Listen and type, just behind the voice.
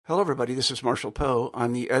Hello, everybody. This is Marshall Poe.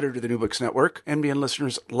 I'm the editor of the New Books Network. NBN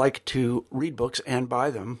listeners like to read books and buy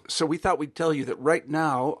them. So we thought we'd tell you that right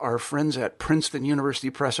now, our friends at Princeton University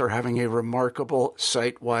Press are having a remarkable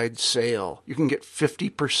site-wide sale. You can get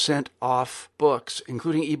 50% off books,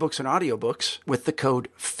 including ebooks and audiobooks, with the code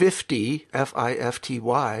 50,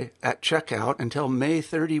 F-I-F-T-Y, at checkout until May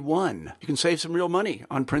 31. You can save some real money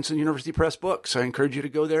on Princeton University Press books. I encourage you to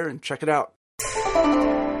go there and check it out.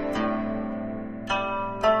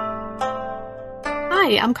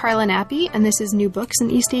 Hi, I'm Carla Nappi, and this is New Books in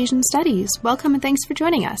East Asian Studies. Welcome and thanks for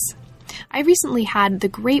joining us. I recently had the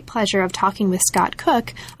great pleasure of talking with Scott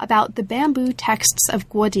Cook about the Bamboo Texts of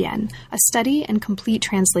Guodian, a study and complete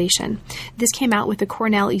translation. This came out with the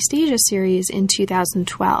Cornell East Asia series in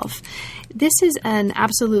 2012. This is an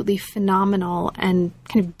absolutely phenomenal and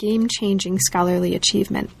kind of game-changing scholarly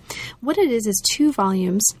achievement. What it is 2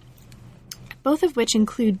 volumes, both of which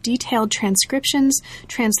include detailed transcriptions,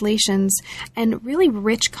 translations, and really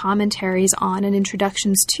rich commentaries on and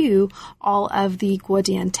introductions to all of the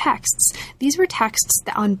Guodian texts. These were texts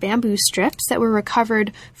on bamboo strips that were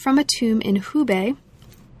recovered from a tomb in Hubei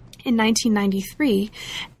in 1993,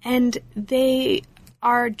 and they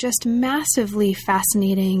are just massively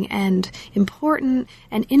fascinating and important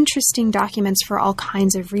and interesting documents for all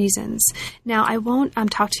kinds of reasons. Now, I won't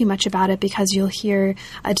talk too much about it because you'll hear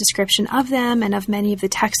a description of them and of many of the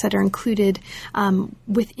texts that are included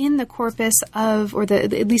within the corpus of, or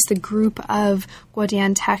at least the group of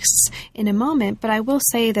Guodian texts in a moment. But I will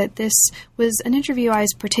say that this was an interview I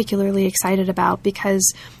was particularly excited about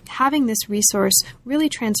because having this resource really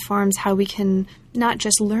transforms how we can not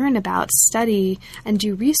just learn about, study, and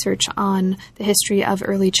do research on the history of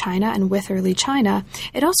early China and with early China.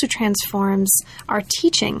 It also transforms our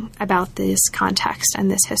teaching about this context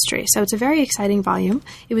and this history. So it's a very exciting volume.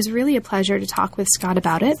 It was really a pleasure to talk with Scott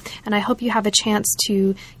about it, and I hope you have a chance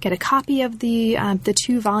to get a copy of the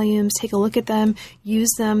 2 volumes, take a look at them,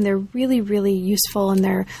 use them. They're really, really useful, and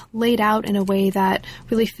they're laid out in a way that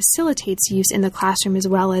really facilitates use in the classroom as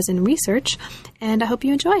well as in research, and I hope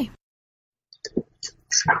you enjoy.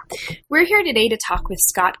 We're here today to talk with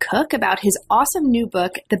Scott Cook about his awesome new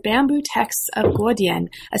book, The Bamboo Texts of Guodian,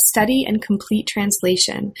 a study and complete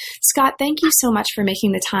translation. Scott, thank you so much for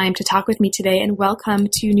making the time to talk with me today, and welcome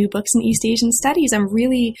to New Books in East Asian Studies. I'm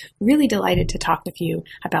really, really delighted to talk with you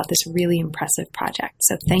about this really impressive project.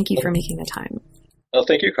 So thank you for making the time. Well,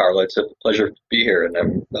 thank you, Carla. It's a pleasure to be here, and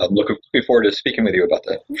I'm looking forward to speaking with you about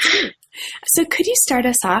that. So could you start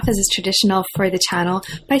us off, as is traditional for the channel,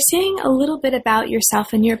 by saying a little bit about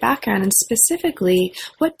yourself and your background, and specifically,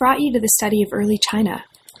 what brought you to the study of early China?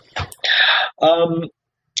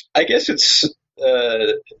 I guess it's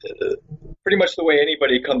pretty much the way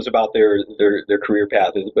anybody comes about their career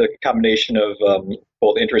path. It's a combination of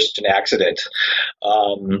both interest and accident.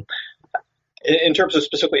 In terms of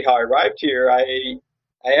specifically how I arrived here, I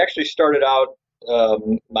actually started out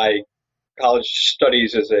my college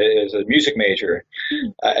studies as a music major.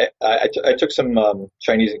 I took some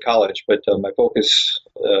Chinese in college, but my focus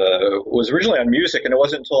was originally on music, and it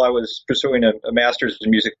wasn't until I was pursuing a master's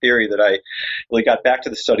in music theory that I really got back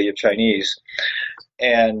to the study of Chinese.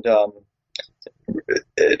 And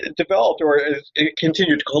it developed, or it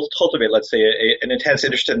continued to cultivate, let's say, an intense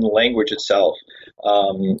interest in the language itself.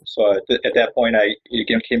 So at that point, I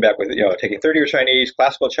came back with taking third-year Chinese,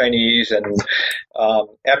 classical Chinese, and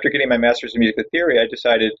after getting my master's in music theory, I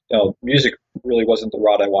decided music really wasn't the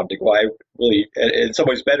route I wanted to go. I really, in some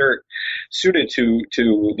ways, better suited to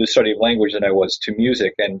the study of language than I was to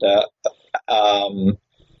music, and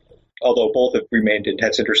although both have remained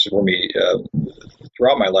intense interests for me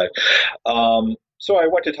throughout my life. So I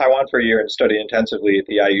went to Taiwan for a year and studied intensively at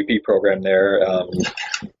the IUP program there,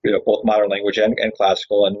 both modern language and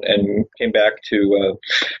classical, and came back to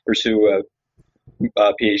pursue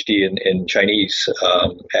a PhD in Chinese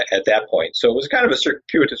at that point. So it was kind of a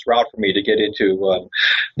circuitous route for me to get into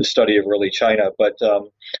the study of early China. But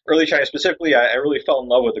early China specifically, I really fell in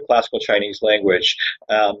love with the classical Chinese language.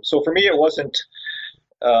 So for me, it wasn't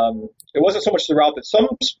so much the route that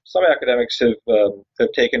some academics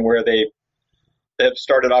have taken, where they have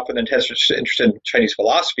started off with an intense interest in Chinese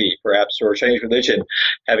philosophy, perhaps, or Chinese religion,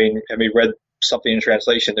 having read something in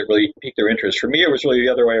translation that really piqued their interest. For me, it was really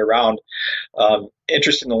the other way around.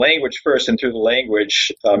 Interest in the language first, and through the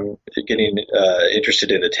language, getting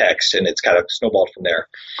interested in the text, and it's kind of snowballed from there.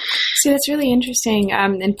 So that's really interesting,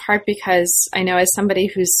 in part because I know, as somebody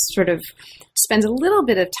who's sort of spends a little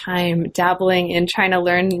bit of time dabbling in trying to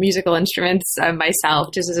learn musical instruments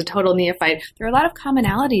myself, just as a total neophyte, there are a lot of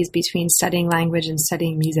commonalities between studying language and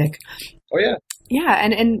studying music. Oh, yeah. Yeah,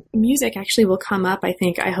 and music actually will come up, I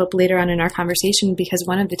hope later on in our conversation, because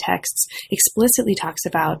one of the texts explicitly talks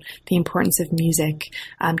about the importance of music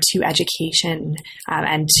to education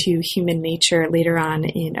and to human nature later on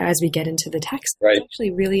as we get into the text. Right. It's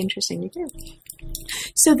actually really interesting to hear.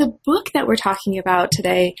 So the book that we're talking about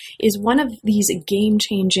today is one of these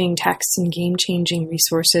game-changing texts and game-changing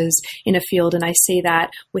resources in a field, and I say that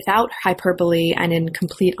without hyperbole and in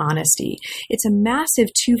complete honesty. It's a massive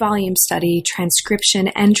 2-volume study, transcription,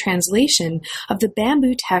 and translation of the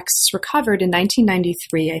bamboo texts recovered in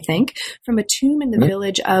 1993, I think, from a tomb in the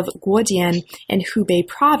village of Guodian in Hubei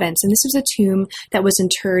province, and this was a tomb that was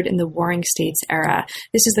interred in the Warring States era.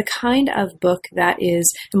 This is the kind of book that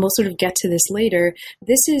is, and we'll sort of get to this later,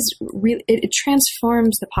 this is really, it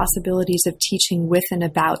transforms the possibilities of teaching with and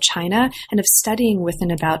about China and of studying with and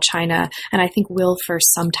about China, and I think will for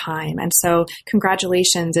some time. And so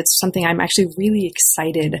congratulations. It's something I'm actually really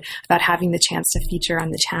excited about having the chance to feature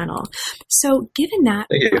on the channel. So given that,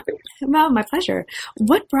 well, my pleasure.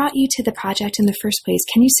 What brought you to the project in the first place?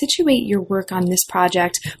 Can you situate your work on this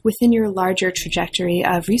project within your larger trajectory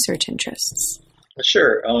of research interests?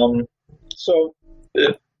 Sure.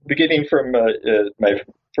 Beginning from my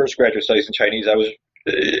first graduate studies in Chinese, I was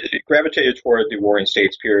gravitated toward the Warring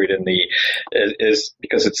States period, and is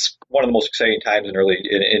because it's one of the most exciting times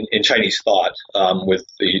in Chinese thought, with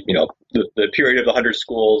the period of the 100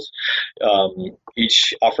 schools,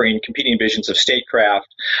 each offering competing visions of statecraft,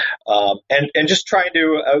 and just trying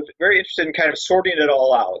to. I was very interested in kind of sorting it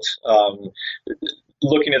all out,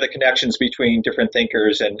 looking at the connections between different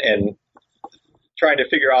thinkers and trying to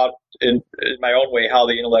figure out in my own way how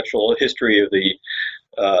the intellectual history of the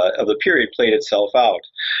period played itself out.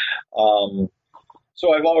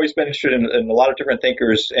 So I've always been interested in a lot of different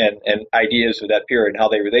thinkers and ideas of that period and how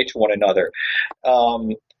they relate to one another.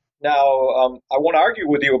 Now, I want to argue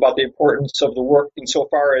with you about the importance of the work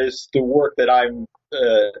insofar as the work that I'm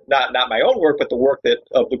not my own work, but the work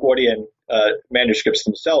of the Guodian manuscripts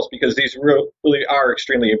themselves, because these really are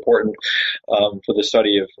extremely important for the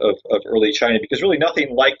study of early China, because really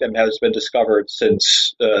nothing like them has been discovered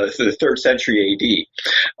since the 3rd century AD.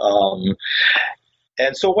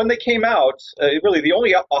 And so when they came out, really the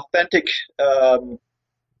only authentic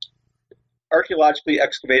archaeologically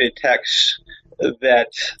excavated texts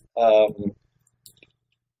that are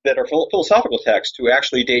philosophical texts to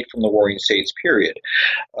actually date from the Warring States period.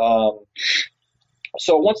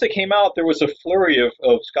 So once they came out, there was a flurry of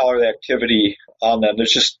scholarly activity on them.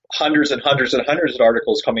 There's just hundreds and hundreds and hundreds of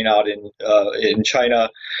articles coming out in China,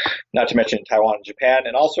 not to mention Taiwan and Japan,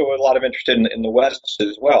 and also a lot of interest in the West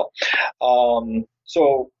as well.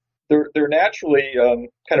 So they're naturally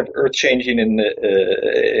kind of earth-changing in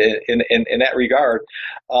that regard.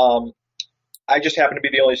 I just happened to be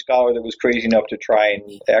the only scholar that was crazy enough to try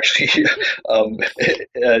and actually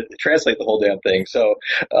translate the whole damn thing. So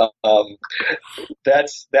but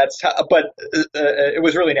it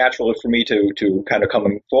was really natural for me to kind of come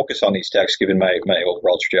and focus on these texts, given my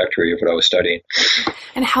overall trajectory of what I was studying.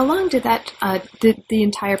 And how long did that did the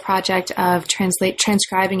entire project of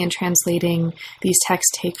transcribing and translating these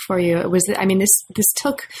texts take for you? This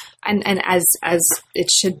took, and as it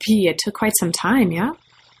should be, it took quite some time, yeah?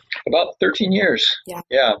 About 13 years. Yeah.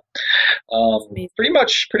 Yeah. Pretty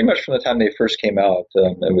much from the time they first came out.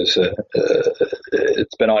 It's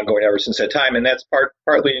been ongoing ever since that time, and that's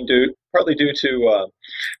partly due to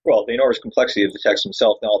the enormous complexity of the text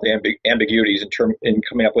themselves and all the ambiguities in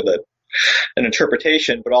coming up with an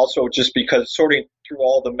interpretation, but also just because sorting through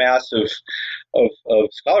all the mass of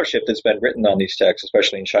scholarship that's been written on these texts,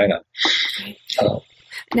 especially in China.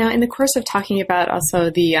 Now, in the course of talking about also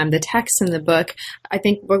the text in the book, I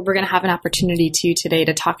think we're going to have an opportunity today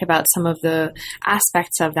to talk about some of the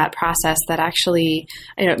aspects of that process that actually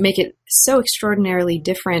make it so extraordinarily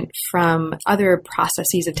different from other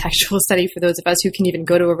processes of textual study for those of us who can even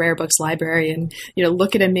go to a rare books library and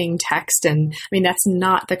look at a Ming text. And that's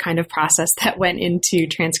not the kind of process that went into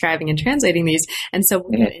transcribing and translating these. And so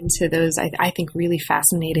we'll get into those, I think, really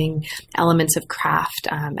fascinating elements of craft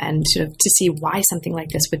and sort of to see why something like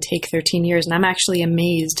this would take 13 years. And I'm actually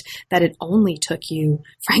amazed that it only took you,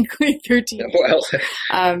 frankly, 13 years. Well.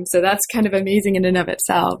 So that's kind of amazing in and of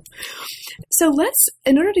itself. So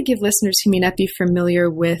in order to give listeners who may not be familiar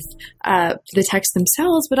with the texts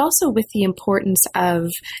themselves, but also with the importance of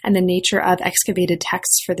and the nature of excavated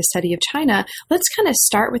texts for the study of China, let's kind of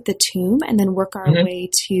start with the tomb and then work our way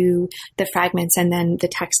to the fragments and then the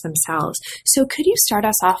texts themselves. So could you start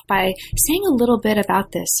us off by saying a little bit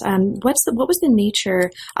about this? What was the nature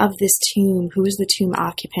of this tomb? Who was the tomb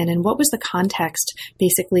occupant? And what was the context,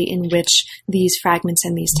 basically, in which these fragments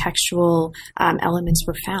and these textual elements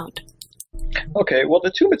were found? Okay, well,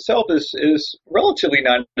 the tomb itself is relatively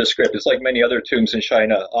nondescript. It's like many other tombs in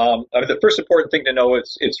China. The first important thing to know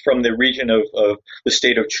is it's from the region of the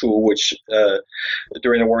state of Chu, which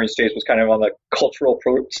during the Warring States was kind of on the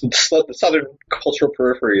the southern cultural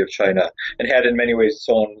periphery of China, and had in many ways its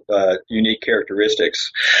own unique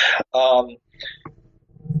characteristics.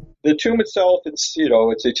 The tomb itself, it's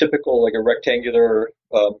a typical, like a rectangular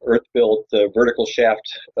earth-built vertical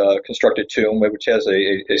shaft constructed tomb, which has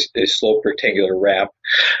a sloped rectangular ramp,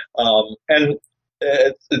 and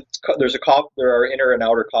there are inner and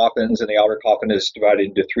outer coffins, and the outer coffin is divided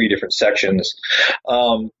into three different sections.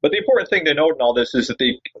 But the important thing to note in all this is that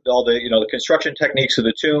the construction techniques of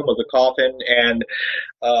the tomb, of the coffin, and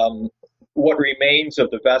what remains of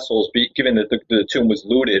the vessels, given that the tomb was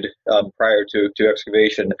looted prior to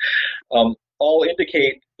excavation, all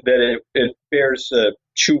indicate that it bears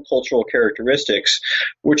Chu cultural characteristics,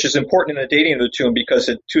 which is important in the dating of the tomb because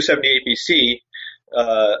in 278 BC,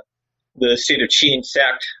 the state of Qin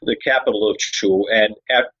sacked the capital of Chu, and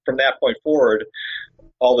from that point forward,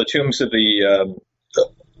 all the tombs of the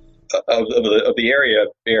area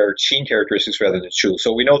bear Qin characteristics rather than Chu.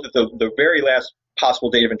 So we know that the very last possible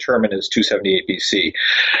date of interment is 278 BC.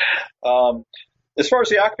 As far as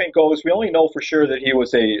the occupant goes, we only know for sure that he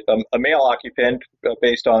was a male occupant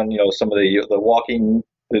based on some of the walking,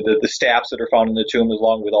 the staffs that are found in the tomb,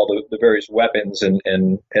 along with all the various weapons and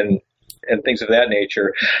things of that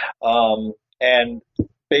nature, and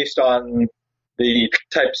based on the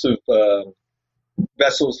types of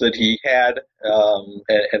vessels that he had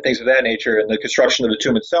and things of that nature, and the construction of the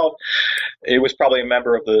tomb itself, it was probably a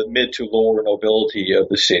member of the mid to lower nobility of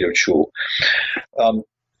the state of Chu.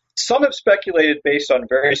 Some have speculated, based on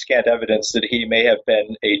very scant evidence, that he may have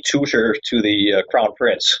been a tutor to the crown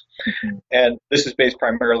prince, and this is based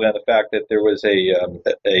primarily on the fact that there was a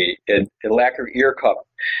lacquer ear cup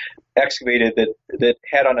excavated that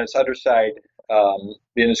had on its underside the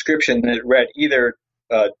inscription that read either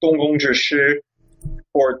Donggong Zhi Shi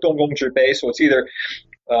or Donggong Zhi Bei, so it's either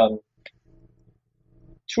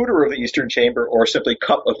tutor of the Eastern Chamber or simply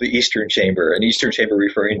cup of the Eastern Chamber, an Eastern Chamber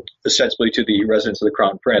referring ostensibly to the residence of the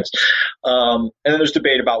Crown Prince. And then there's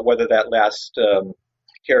debate about whether that last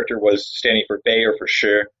character was standing for Bei or for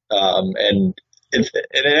Shi. And in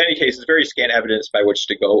any case, it's very scant evidence by which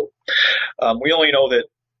to go. We only know that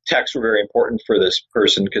texts were very important for this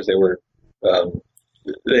person because they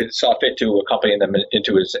saw fit to accompany them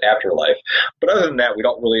into his afterlife. But other than that, we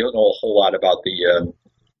don't really know a whole lot about the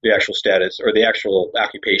actual status or the actual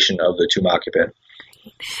occupation of the tomb occupant.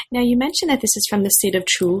 Now, you mentioned that this is from the state of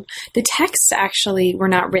Chu. The texts actually were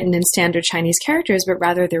not written in standard Chinese characters, but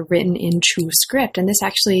rather they're written in Chu script. And this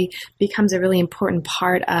actually becomes a really important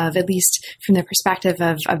part of, at least from the perspective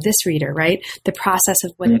of this reader, right? The process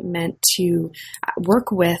of what it meant to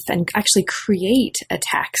work with and actually create a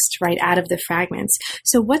text, right, out of the fragments.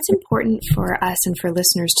 So what's important for us and for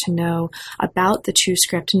listeners to know about the Chu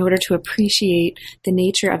script in order to appreciate the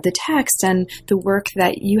nature of the text and the work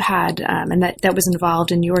that you had and that was involved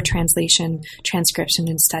in your translation, transcription,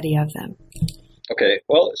 and study of them? Okay,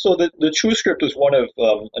 well, so the Chu script is one of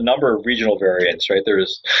a number of regional variants, right?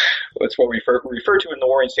 It's what we refer to in the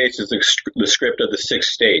Warring States as the script of the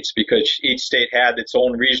 6 states, because each state had its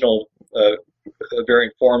own regional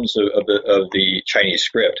varying forms of the Chinese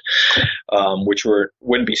script, which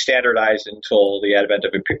wouldn't be standardized until the advent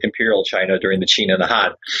of Imperial China during the Qin and the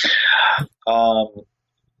Han.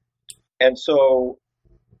 And so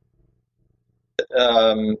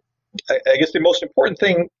I guess the most important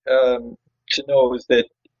thing to know is that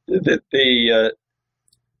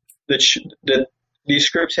these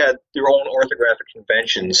scripts had their own orthographic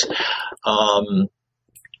conventions,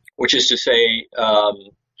 which is to say,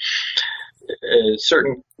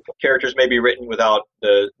 certain characters may be written without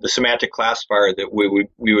the semantic classifier that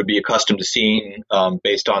we would be accustomed to seeing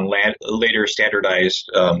based on later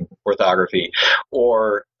standardized orthography,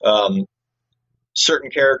 or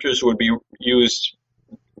certain characters would be used,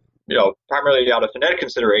 primarily out of phonetic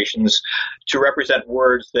considerations to represent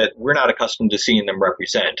words that we're not accustomed to seeing them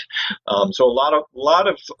represent. So a lot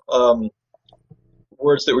of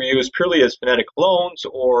words that were used purely as phonetic loans,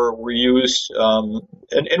 or were used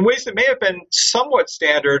in ways that may have been somewhat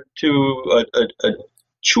standard to a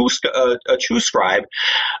Chu scribe,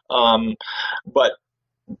 but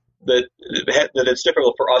that that it's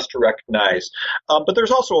difficult for us to recognize. But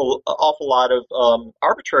there's also an awful lot of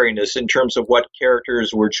arbitrariness in terms of what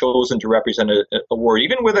characters were chosen to represent a word,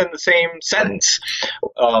 even within the same sentence.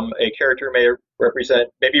 A character may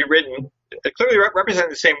be written clearly representing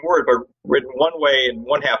the same word, but written one way in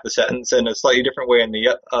one half of the sentence and a slightly different way in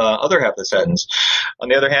the other half of the sentence. On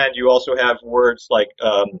the other hand, you also have words like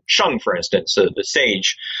shung, for instance, the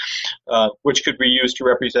sage, which could be used to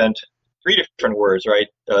represent three different words, right?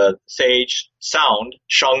 Sage, sound,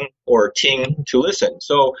 shung, or ting, to listen.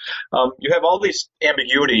 So you have all these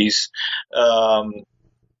ambiguities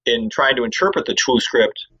in trying to interpret the Chu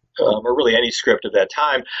script, or really any script of that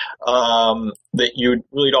time, that you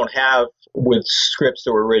really don't have with scripts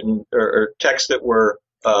that were written or texts that were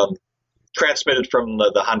transmitted from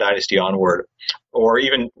the Han Dynasty onward, or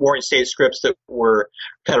even Warring State scripts that were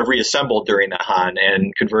kind of reassembled during the Han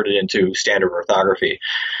and converted into standard orthography.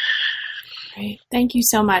 Right. Thank you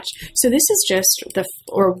so much. So this is just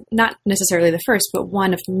or not necessarily the first, but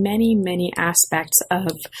one of many, many aspects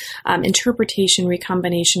of interpretation,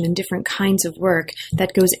 recombination, and different kinds of work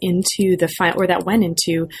that goes into that went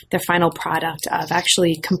into the final product of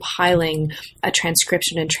actually compiling a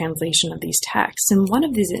transcription and translation of these texts. And one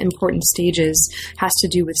of these important stages has to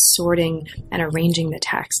do with sorting and arranging the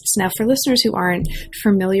texts. Now, for listeners who aren't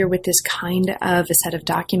familiar with this kind of a set of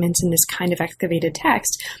documents and this kind of excavated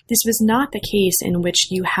text, this was not the case in which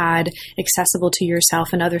you had accessible to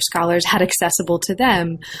yourself and other scholars had accessible to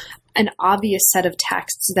them an obvious set of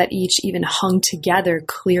texts that each even hung together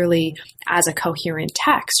clearly as a coherent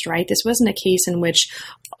text, right? This wasn't a case in which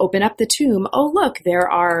open up the tomb, oh, look, there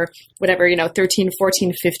are 13,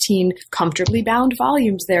 14, 15 comfortably bound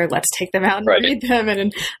volumes there. Let's take them out and read them.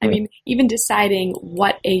 And I mean, even deciding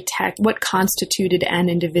what constituted an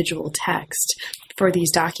individual text for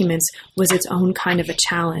these documents was its own kind of a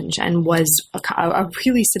challenge and was a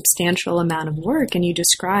really substantial amount of work. And you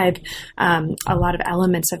describe a lot of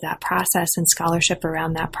elements of that process and scholarship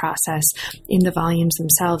around that process in the volumes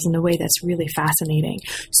themselves in a way that's really fascinating.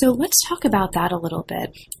 So let's talk about that a little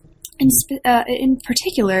bit. In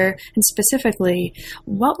particular and specifically,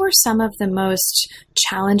 what were some of the most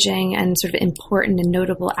challenging and sort of important and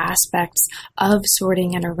notable aspects of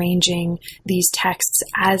sorting and arranging these texts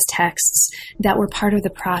as texts that were part of the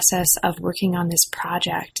process of working on this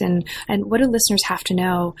project? And what do listeners have to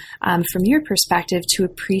know from your perspective to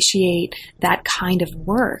appreciate that kind of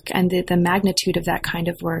work and the magnitude of that kind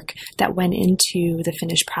of work that went into the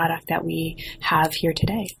finished product that we have here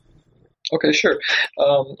today? Okay, sure.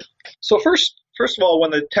 So first of all,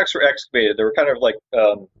 when the texts were excavated, they were kind of like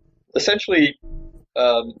essentially.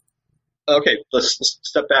 Okay, let's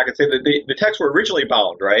step back and say that the texts were originally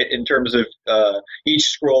bound, right? In terms of each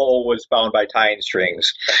scroll was bound by tying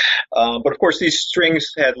strings, but of course these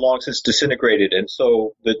strings had long since disintegrated, and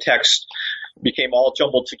so the text became all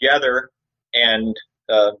jumbled together and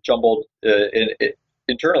jumbled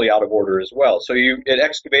internally out of order as well. So at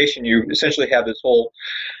excavation, you essentially have this whole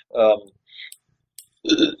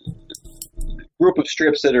group of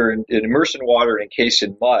strips that are immersed in water and encased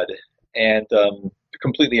in mud and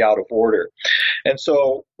completely out of order. And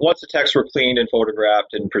so once the texts were cleaned and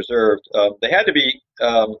photographed and preserved, they had to be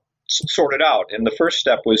sorted out. And the first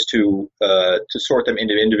step was to sort them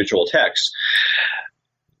into individual texts.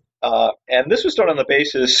 And this was done on the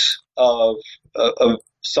basis of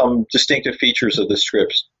some distinctive features of the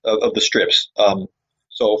strips.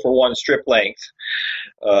 So for one, strip length.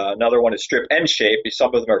 Another one is strip end shape.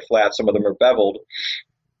 Some of them are flat, some of them are beveled.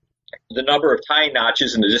 The number of tying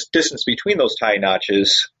notches and the distance between those tying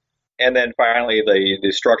notches. And then finally,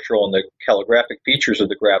 the structural and the calligraphic features of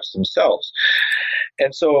the graphs themselves.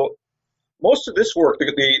 And so most of this work,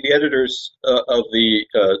 the editors of the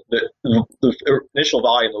initial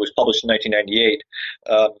volume that was published in 1998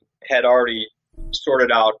 had already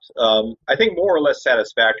sorted out, I think, more or less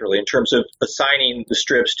satisfactorily in terms of assigning the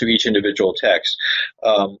strips to each individual text.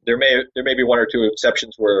 There may be one or two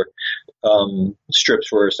exceptions where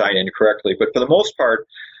strips were assigned incorrectly, but for the most part,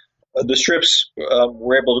 the strips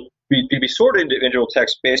were able to be sorted into individual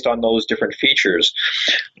texts based on those different features.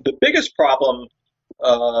 The biggest problem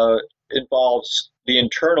involves the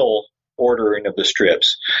internal ordering of the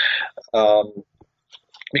strips,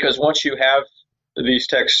 because once you have these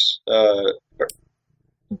texts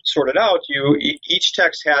sorted out, each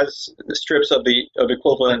text has the strips of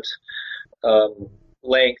equivalent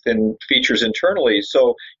length and features internally.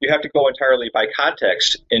 So you have to go entirely by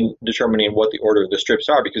context in determining what the order of the strips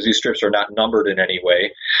are, because these strips are not numbered in any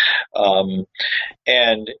way.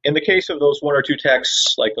 And in the case of those one or two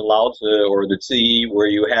texts like the Laozi or the Zi, where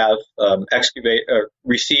you have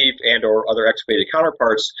received and or other excavated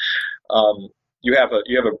counterparts, you have a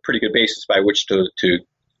pretty good basis by which to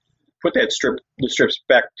put the strips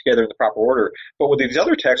back together in the proper order. But with these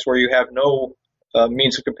other texts where you have no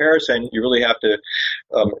means of comparison, you really have to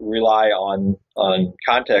rely on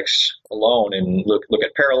context alone and look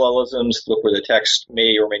at parallelisms, look where the text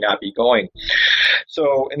may or may not be going.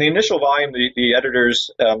 So in the initial volume, the editors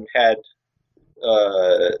had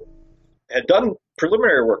done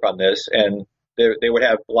preliminary work on this, and they would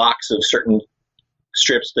have blocks of certain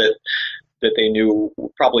strips that they knew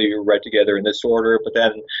probably read together in this order, but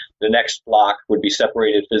then the next block would be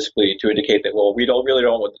separated physically to indicate that, well, we really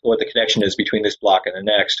don't know what the connection is between this block and the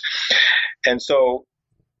next. And so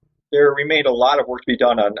there remained a lot of work to be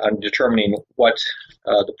done on determining what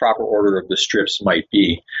the proper order of the strips might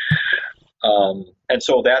be. And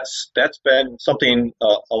so that's been something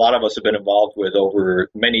a lot of us have been involved with over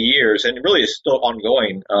many years, and it really is still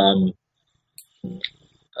ongoing.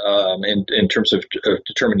 In terms of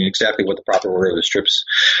determining exactly what the proper order of the strips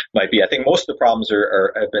might be. I think most of the problems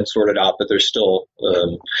have been sorted out, but there's still,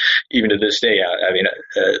 even to this day,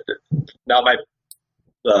 now my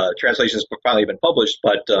translations have finally been published,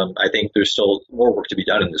 but I think there's still more work to be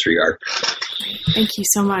done in this regard. Thank you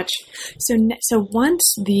so much. So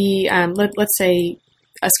once the, let's say,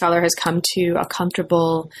 a scholar has come to a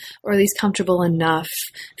comfortable, or at least comfortable enough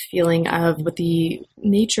feeling of what the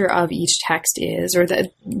nature of each text is, or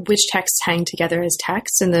which texts hang together as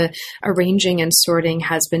texts, and the arranging and sorting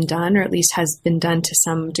has been done, or at least has been done to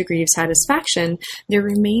some degree of satisfaction, there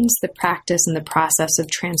remains the practice and the process of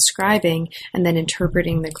transcribing and then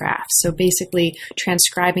interpreting the graphs. So basically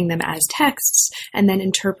transcribing them as texts and then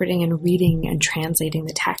interpreting and reading and translating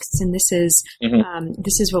the texts. And this is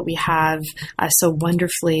what we have so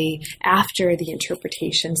wonderfully after the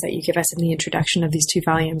interpretations that you give us in the introduction of these two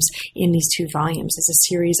volumes. In these two volumes is a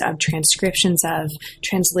series of transcriptions of,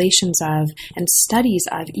 translations of, and studies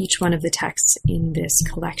of each one of the texts in this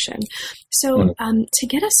collection. So to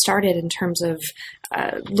get us started in terms of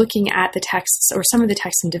looking at the texts, or some of the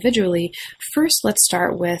texts individually, first let's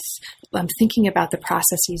start with thinking about the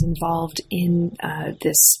processes involved in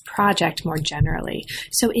this project more generally.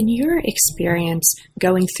 So in your experience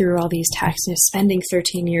going through all these texts and spending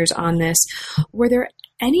 13 years on this, were there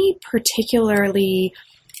any particularly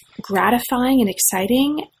gratifying and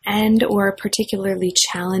exciting and or particularly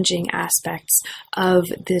challenging aspects of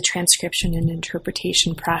the transcription and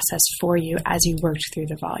interpretation process for you as you worked through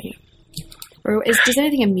the volume? Or does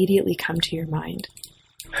anything immediately come to your mind?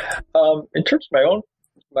 In terms of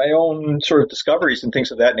my own sort of discoveries and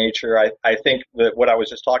things of that nature, I think that what I was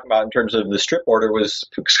just talking about in terms of the strip order was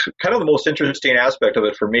kind of the most interesting aspect of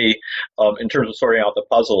it for me, in terms of sorting out the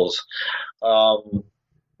puzzles.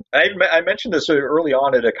 I mentioned this early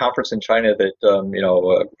on at a conference in China that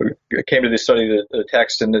came to this study of the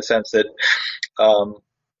text, in the sense that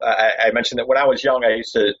I mentioned that when I was young, I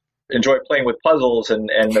used to enjoy playing with puzzles,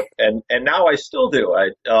 and now I still do.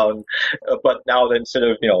 But now instead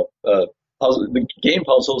of the game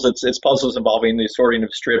puzzles, it's puzzles involving the sorting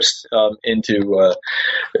of strips into a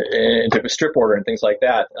strip order and things like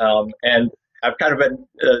that. And I've kind of been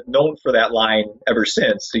known for that line ever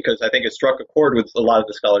since, because I think it struck a chord with a lot of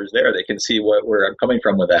the scholars there. They can see where I'm coming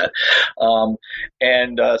from with that.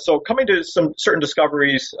 So coming to some certain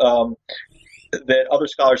discoveries that other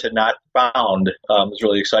scholars had not found was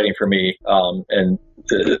really exciting for me. And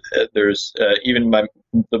there's even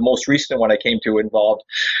the most recent one I came to involved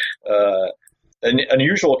an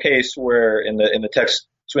unusual case where in the text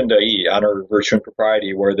Zundai, Honor, Virtue, and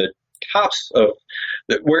Propriety, where the tops of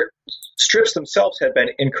where strips themselves had been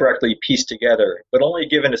incorrectly pieced together, but only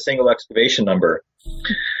given a single excavation number.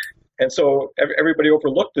 And so everybody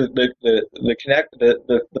overlooked the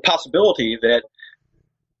possibility that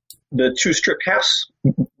the two strip halves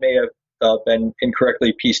may have been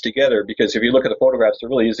incorrectly pieced together, because if you look at the photographs, there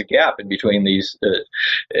really is a gap in between these.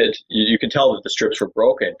 You can tell that the strips were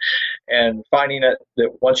broken. And finding that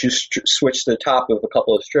once you switch the top of a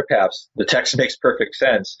couple of strip halves, the text makes perfect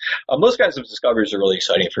sense. Those kinds of discoveries are really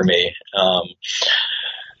exciting for me.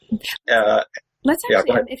 Let's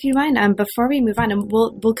actually, if you mind, before we move on, and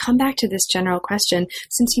we'll come back to this general question.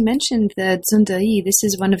 Since you mentioned the Zundai, this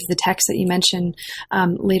is one of the texts that you mentioned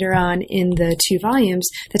later on in the two volumes.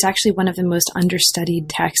 That's actually one of the most understudied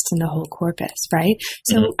texts in the whole corpus, right?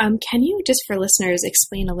 So, can you just for listeners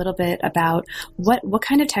explain a little bit about what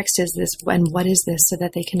kind of text is this, and what is this, so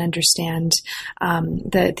that they can understand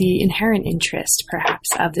the inherent interest, perhaps,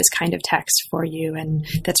 of this kind of text for you, and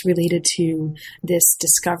that's related to this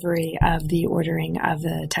discovery of the order of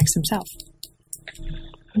the text himself.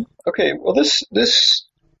 Okay, well, this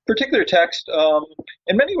particular text,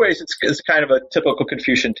 in many ways, it's kind of a typical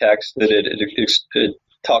Confucian text, that it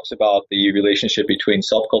talks about the relationship between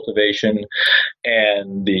self-cultivation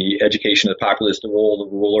and the education of the populace, the role of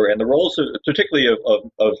the ruler, and the roles particularly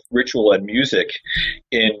of ritual and music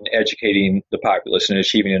in educating the populace and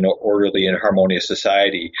achieving an orderly and harmonious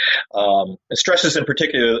society. It stresses in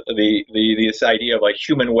particular this idea of a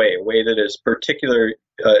human way, a way that is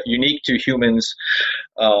unique to humans,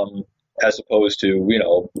 as opposed to,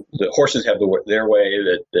 the horses have their way,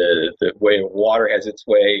 that the way of water has its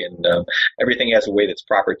way, and everything has a way that's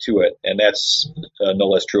proper to it. And that's no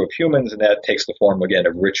less true of humans, and that takes the form, again,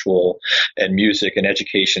 of ritual and music and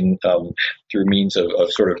education through means of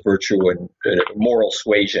sort of virtue and moral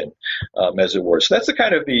suasion, as it were. So that's the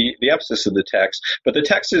kind of the emphasis of the text. But the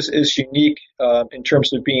text is unique in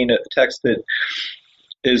terms of being a text that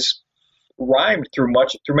is rhymed through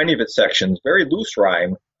many of its sections, very loose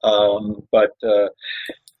rhyme. But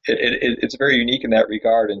it's very unique in that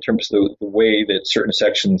regard in terms of the way that certain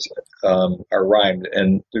sections are rhymed.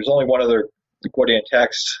 And there's only one other Guodian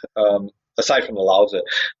text, aside from the Lao Tzu,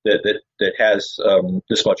 that has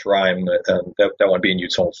this much rhyme, that one being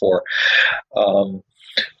Yuzhong 4.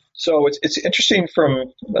 So it's interesting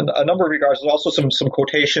from a number of regards. There's also some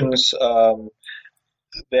quotations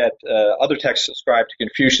that other texts ascribe to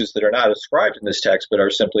Confucius that are not ascribed in this text, but are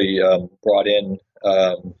simply brought in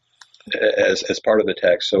as part of the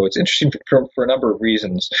text. So it's interesting for a number of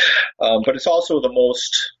reasons, but it's also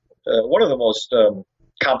one of the most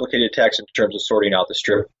complicated texts in terms of sorting out the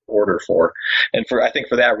strict order for. And I think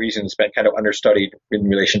for that reason, it's been kind of understudied in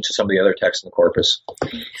relation to some of the other texts in the corpus.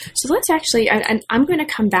 So let's actually, and I'm going to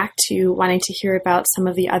come back to wanting to hear about some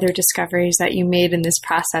of the other discoveries that you made in this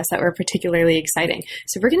process that were particularly exciting.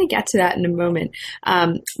 So we're going to get to that in a moment.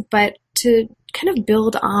 But to kind of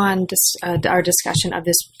build on our discussion of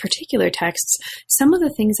this particular text, some of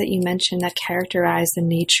the things that you mentioned that characterize the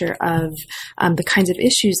nature of the kinds of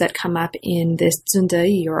issues that come up in this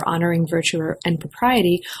zundei, or honoring virtue and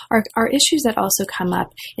propriety, are issues that also come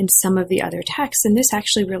up in some of the other texts. And this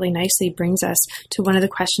actually really nicely brings us to one of the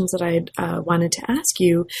questions that I wanted to ask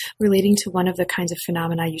you, relating to one of the kinds of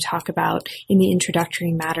phenomena you talk about in the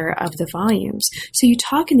introductory matter of the volumes. So you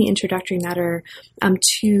talk in the introductory matter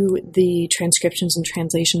to the transcriptions and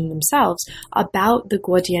translation themselves about the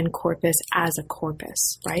Guodian corpus as a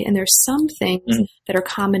corpus, right? And there's some things that are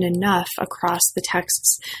common enough across the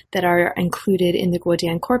texts that are included in the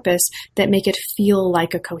Guodian corpus that make it feel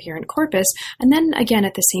like a coherent corpus. And then again,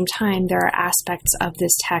 at the same time, there are aspects of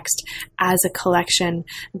this text as a collection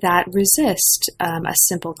that resist a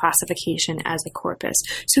simple classification as a corpus.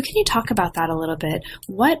 So can you talk about that a little bit?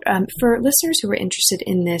 What, for listeners who are interested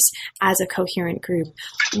in this as a coherent group,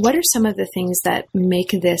 what are some of the things that make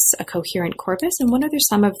this a coherent corpus, and what are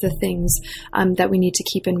some of the things that we need to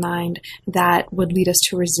keep in mind that would lead us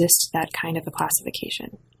to resist that kind of a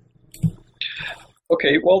classification?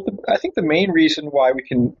 Okay, well, I think the main reason why we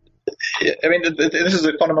can, this is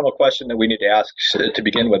a fundamental question that we need to ask to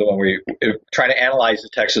begin with when we're trying to analyze the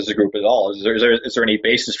text as a group at all. Is there any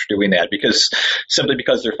basis for doing that? Because simply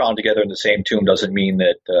because they're found together in the same tomb doesn't mean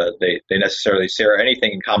that they necessarily share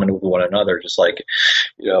anything in common with one another. Just like,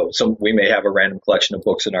 we may have a random collection of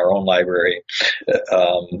books in our own library,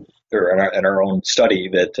 or in our own study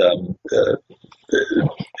that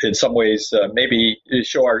in some ways maybe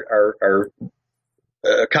show our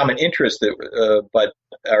common interest, but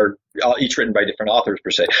are each written by different authors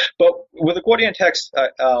per se. But with the Guodian text,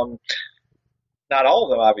 not all of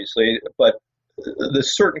them obviously, but the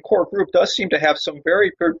certain core group does seem to have some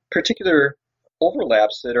very particular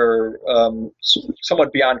overlaps that are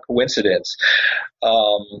somewhat beyond coincidence.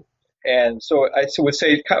 And so I would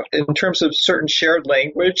say, in terms of certain shared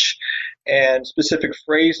language and specific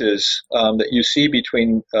phrases that you see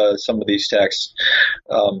between some of these texts,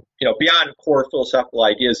 beyond core philosophical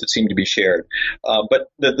ideas that seem to be shared, but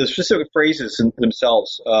the specific phrases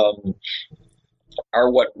themselves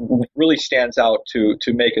are what really stands out to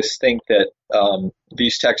make us think that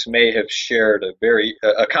these texts may have shared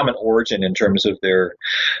a common origin in terms of their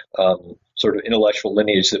sort of intellectual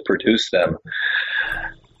lineage that produced them.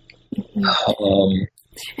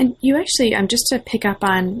 And you actually, just to pick up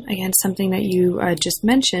on, again, something that you just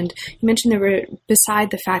mentioned, you mentioned there were,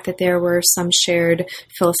 beside the fact that there were some shared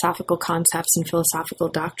philosophical concepts and philosophical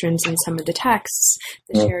doctrines in some of the texts,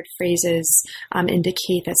 the shared phrases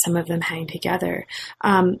indicate that some of them hang together.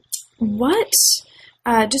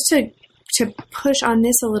 Just to push on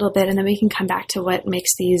this a little bit, and then we can come back to what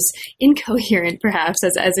makes these incoherent, perhaps,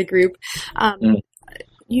 as a group.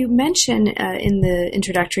 You mention in the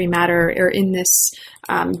introductory matter, or in this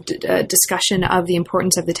discussion of the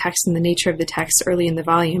importance of the text and the nature of the text early in the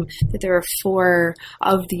volume, that there are 4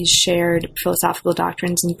 of these shared philosophical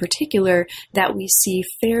doctrines in particular that we see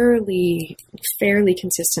fairly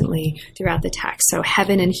consistently throughout the text. So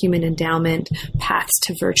heaven and human endowment, paths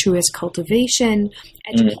to virtuous cultivation,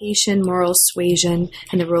 education, moral suasion,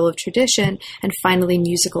 and the role of tradition, and finally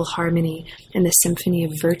musical harmony and the symphony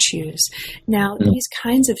of virtues. Now, these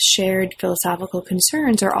kinds of shared philosophical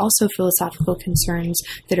concerns are also philosophical concerns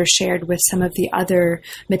that are shared with some of the other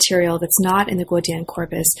material that's not in the Guodian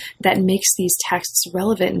corpus that makes these texts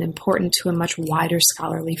relevant and important to a much wider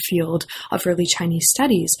scholarly field of early Chinese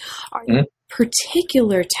studies. Are there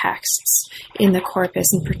particular texts in the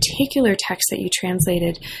corpus and particular texts that you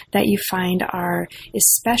translated that you find are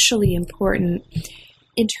especially important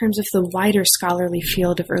in terms of the wider scholarly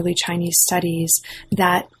field of early Chinese studies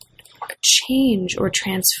that change or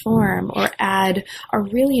transform or add a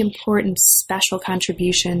really important special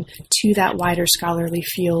contribution to that wider scholarly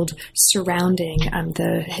field surrounding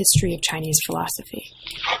the history of Chinese philosophy?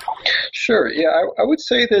 Sure. Yeah, I would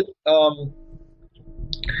say that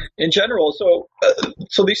in general,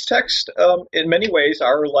 so these texts in many ways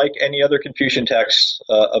are like any other Confucian texts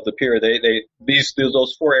of the period.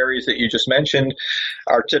 Those 4 areas that you just mentioned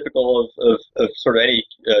are typical of sort of any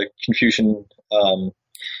Confucian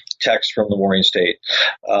text from the Warring State,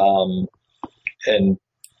 and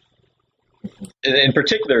in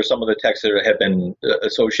particular, some of the texts that have been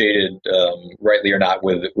associated, rightly or not,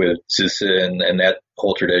 with Zizi and that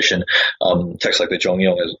whole tradition, texts like the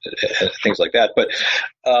Zhongyong, things like that. But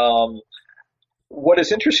what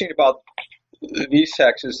is interesting about these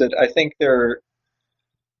texts is that I think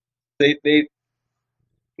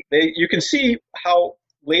you can see how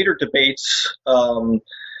later debates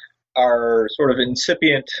are sort of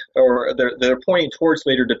incipient, or they're pointing towards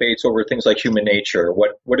later debates over things like human nature.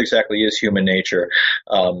 What exactly is human nature?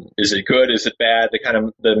 Is it good? Is it bad? The kind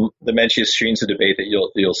of the Mencius Xingzi debate that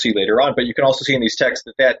you'll see later on. But you can also see in these texts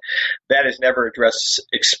that is never addressed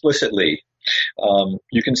explicitly.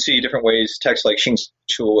 You can see different ways texts like Xing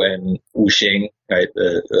Chu and Wu Xing, right?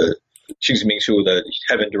 Xingzi Mingshu, the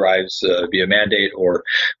heaven derives via mandate, or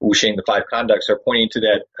Wu Xing, the 5 conducts, are pointing to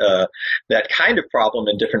that kind of problem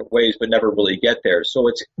in different ways, but never really get there. So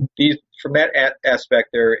it's these, from that aspect,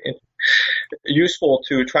 they're useful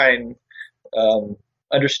to try and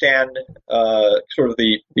understand sort of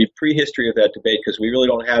the prehistory of that debate, because we really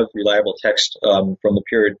don't have reliable text from the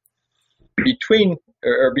period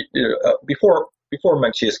before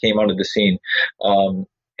Mencius came onto the scene.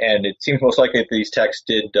 And it seems most likely that these texts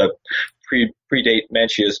did predate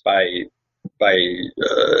Mencius by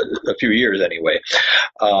a few years anyway.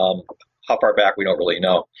 How far back, we don't really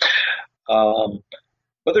know.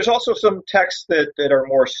 But there's also some texts that are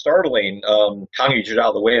more startling. Tang Yu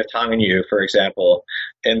Zhidao, the Way of Tang Yu, for example,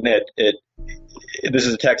 and that this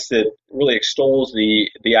is a text that really extols the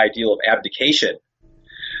ideal of abdication.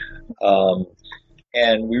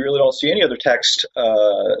 And we really don't see any other text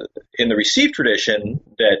in the received tradition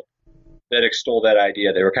that extol that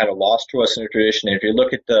idea. They were kind of lost to us in the tradition. And if you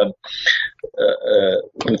look at the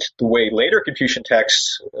way later Confucian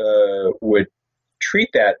texts would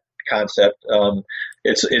treat that concept,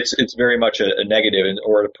 it's very much a negative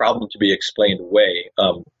or a problem to be explained away.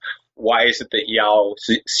 Why is it that Yao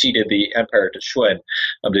ceded the empire to Shun?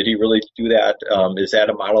 Did he really do that? Is that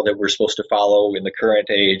a model that we're supposed to follow in the current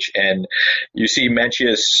age? And you see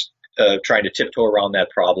Mencius trying to tiptoe around that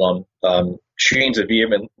problem. Xingzi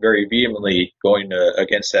very vehemently going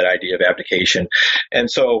against that idea of abdication. And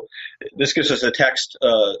so this gives us a text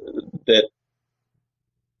that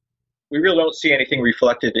we really don't see anything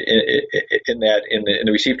reflected in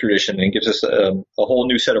the received tradition, and gives us a whole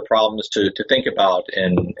new set of problems to think about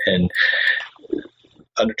and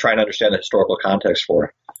try and understand the historical context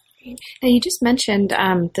for. Now, you just mentioned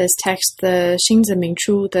this text, the Xingzi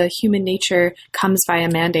Mingchu, the human nature comes via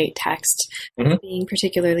mandate text, being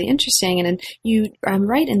particularly interesting. And you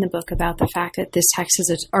write in the book about the fact that this text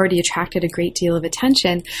has already attracted a great deal of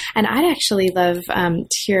attention. And I'd actually love to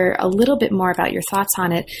hear a little bit more about your thoughts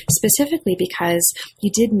on it, specifically because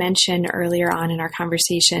you did mention earlier on in our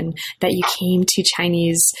conversation that you came to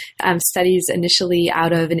Chinese studies initially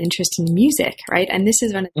out of an interest in music, right? And this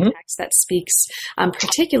is one of the texts that speaks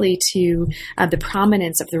particularly to the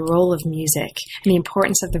prominence of the role of music and the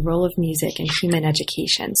importance of the role of music in human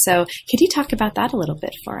education. So could you talk about that a little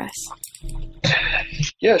bit for us?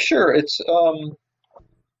 Yeah, sure. It's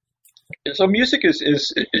so music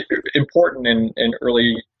is important in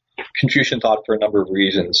early Confucian thought for a number of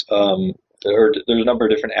reasons. there's a number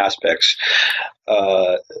of different aspects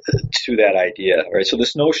to that idea, right? So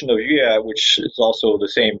this notion of yue, which is also the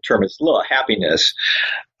same term as le, happiness,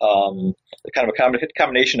 kind of a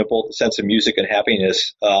combination of both the sense of music and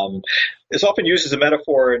happiness, is often used as a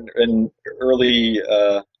metaphor in early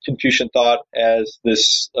Confucian thought as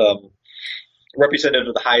this representative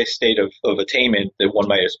of the highest state of attainment that one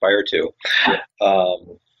might aspire to.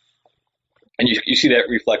 And you see that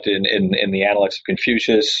reflected in the Analects of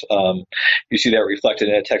Confucius. You see that reflected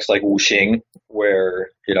in a text like Wu Xing, where,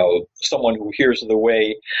 someone who hears of the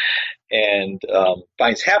way and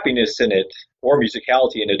finds happiness in it or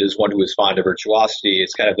musicality in it is one who is fond of virtuosity.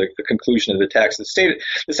 It's kind of the conclusion of the text.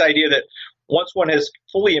 This idea that once one has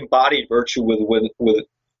fully embodied virtue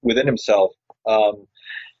within himself,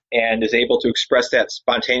 and is able to express that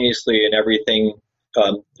spontaneously in everything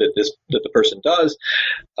that the person does,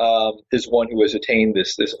 is one who has attained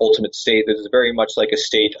this ultimate state that is very much like a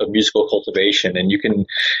state of musical cultivation. And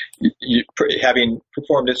having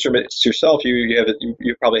performed instruments yourself,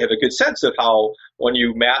 you probably have a good sense of how, when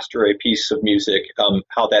you master a piece of music,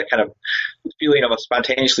 how that kind of feeling of a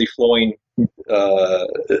spontaneously flowing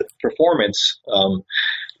performance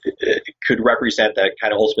it could represent that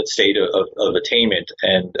kind of ultimate state of attainment.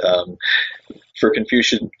 And for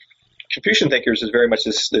Confucian thinkers, is very much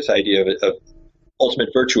this idea of ultimate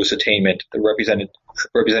virtuous attainment, representing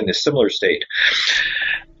a similar state.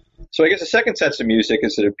 So I guess the second sense of music,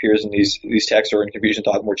 as it appears in these texts or in Confucian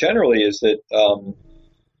thought more generally, is that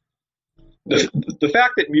the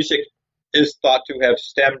fact that music is thought to have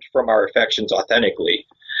stemmed from our affections authentically.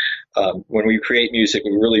 When we create music,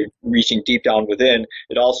 we're really reaching deep down within.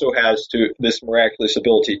 It also has this miraculous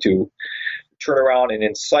ability to turn around and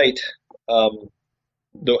incite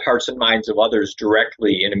the hearts and minds of others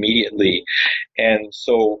directly and immediately. And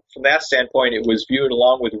so from that standpoint, it was viewed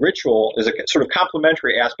along with ritual as a sort of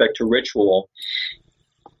complementary aspect to ritual,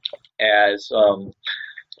 as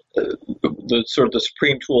the sort of the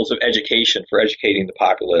supreme tools of education for educating the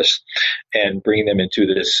populace and bringing them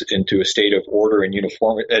into a state of order and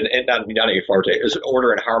uniformity, and not uniformity, it's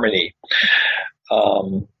order and harmony.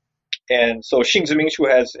 And so Xingzi Mingqiu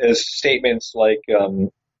has statements like,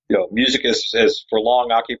 music has for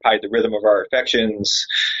long occupied the rhythm of our affections.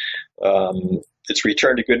 Its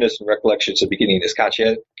return to goodness and recollections of beginning is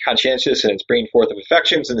conscientious, and its bringing forth of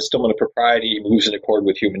affections and the stillment of propriety moves in accord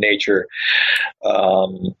with human nature.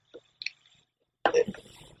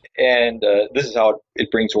 And this is how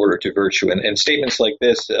it brings order to virtue. And statements like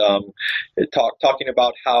this, talking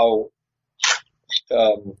about how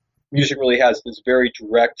music really has this very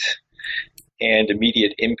direct and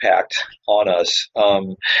immediate impact on us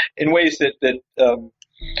in ways that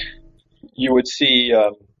you would see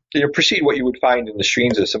precede what you would find in the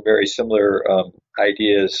streams of some very similar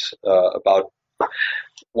ideas about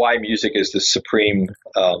why music is the supreme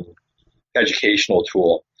educational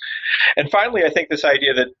tool. And finally, I think this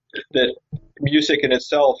idea that music in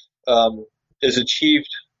itself is achieved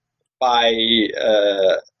by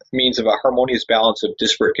means of a harmonious balance of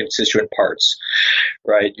disparate constituent parts,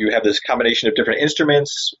 right? You have this combination of different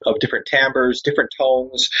instruments, of different timbres, different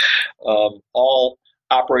tones, all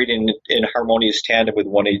operating in harmonious tandem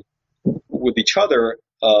with each other,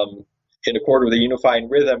 in accord with a unifying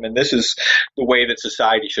rhythm. And this is the way that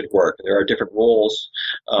society should work. There are different roles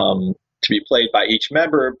to be played by each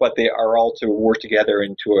member, but they are all to work together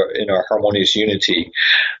in a harmonious unity.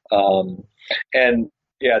 And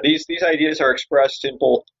yeah, these ideas are expressed in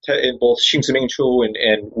both Xingzi Mingqiu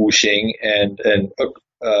and Wu Xing, and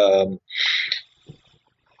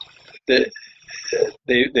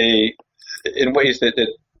they in ways that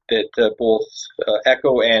both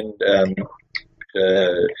echo and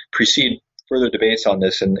precede further debates on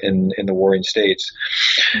this in the Warring States.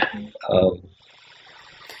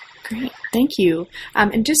 Great, thank you.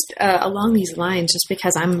 And just along these lines, just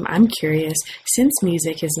because I'm curious, since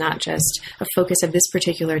music is not just a focus of this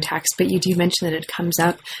particular text, but you do mention that it comes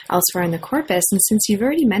up elsewhere in the corpus, and since you've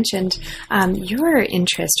already mentioned your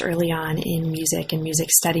interest early on in music and music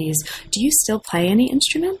studies, do you still play any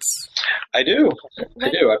instruments? I do.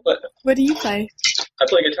 What do you play? I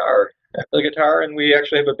play guitar. And we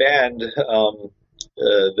actually have a band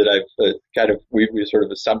that I've we sort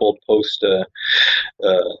of assembled post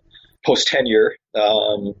tenure,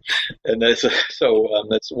 and that's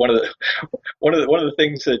one of the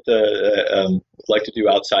things that I like to do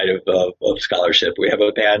outside of scholarship. We have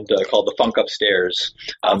a band called the Funk Upstairs,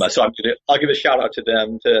 so I'll give a shout out to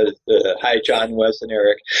them. Hi, John, Wes, and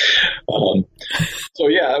Eric. So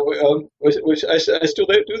yeah, I still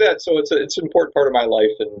do that. So it's an important part of my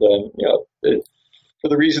life, and for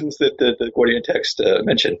the reasons that the Gaudian text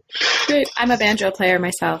mentioned. Good. I'm a banjo player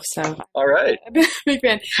myself, so all right. I'm a big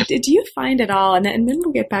fan. Did you find at all, and then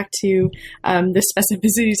we'll get back to the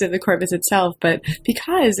specificities of the corpus itself, but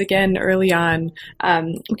because, again, early on,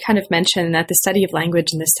 we kind of mentioned that the study of language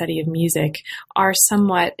and the study of music are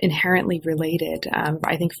somewhat inherently related.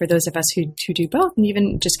 I think for those of us who do both, and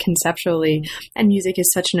even just conceptually, and music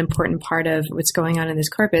is such an important part of what's going on in this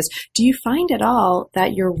corpus, do you find at all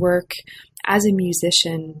that your work as a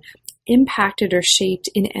musician impacted or shaped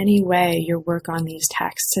in any way your work on these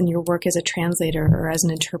texts and your work as a translator or as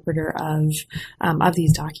an interpreter of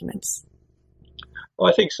these documents? Well,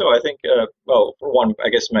 I think so. I think, for one, I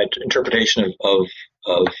guess my interpretation of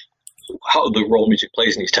how the role music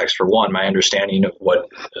plays in these texts, for one, my understanding of what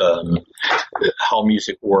how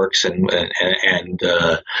music works and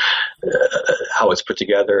how it's put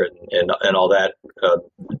together and all that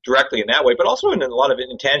directly in that way, but also in a lot of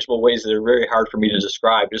intangible ways that are very hard for me to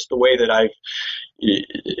describe. Just the way that I've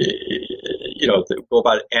go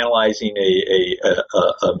about analyzing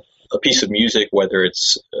a piece of music, whether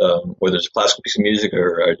it's a classical piece of music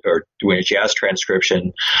or doing a jazz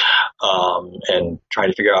transcription, and trying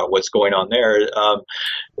to figure out what's going on there,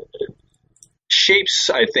 shapes,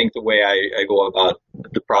 I think, the way I go about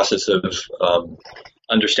the process of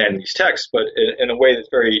understanding these texts, but in a way that's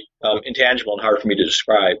very intangible and hard for me to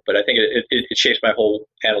describe. But I think it shapes my whole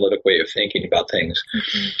analytic way of thinking about things.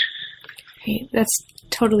 Mm-hmm. Great. That's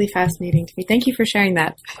totally fascinating to me. Thank you for sharing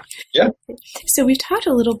that. Yeah. So we've talked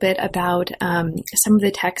a little bit about some of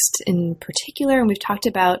the texts in particular, and we've talked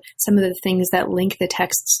about some of the things that link the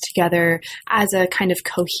texts together as a kind of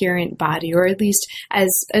coherent body, or at least as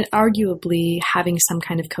arguably having some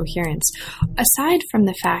kind of coherence. Aside from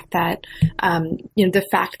the fact that, the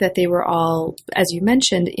fact that they were all, as you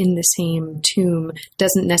mentioned, in the same tomb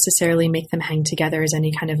doesn't necessarily make them hang together as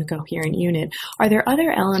any kind of a coherent unit. Are there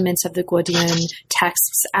other elements of the Gaudian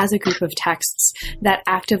texts as a group of texts that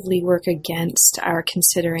actively work against or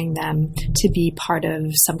considering them to be part of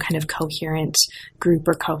some kind of coherent group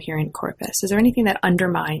or coherent corpus? Is there anything that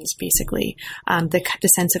undermines basically the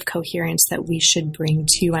sense of coherence that we should bring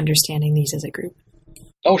to understanding these as a group?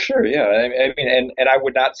 Oh, sure, yeah. I mean, and I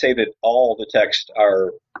would not say that all the texts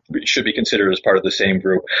should be considered as part of the same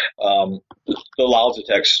group. The Laozi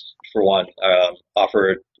texts, for one,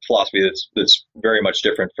 offer philosophy that's very much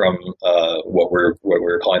different from what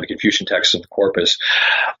we're calling the Confucian texts of the corpus,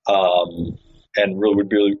 and really would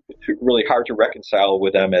be really hard to reconcile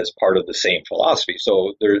with them as part of the same philosophy.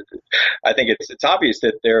 So I think it's obvious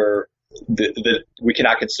that that we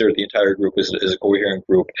cannot consider the entire group as a coherent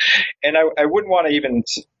group, and I wouldn't want to even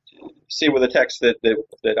say with the texts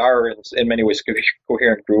that are in many ways a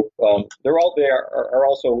coherent group. They are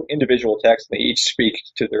also individual texts. They each speak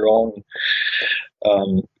to their own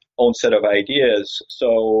set of ideas.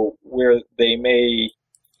 So where they may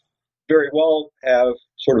very well have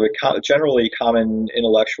sort of a generally common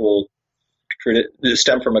intellectual,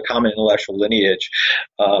 stem from a common intellectual lineage,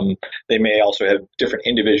 they may also have different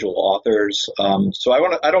individual authors. So I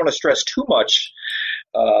don't want to stress too much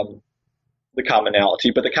the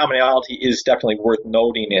commonality, but the commonality is definitely worth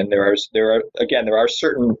noting. And there are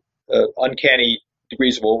certain uncanny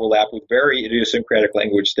degrees of overlap with very idiosyncratic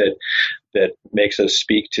language that makes us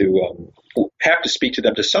have to speak to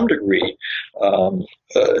them to some degree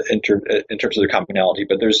in terms of the commonality.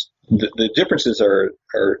 But the differences are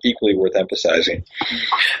equally worth emphasizing.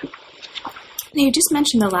 Now, you just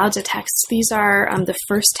mentioned the Laozi texts. These are the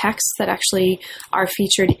first texts that actually are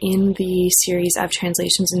featured in the series of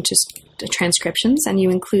translations and just transcriptions, and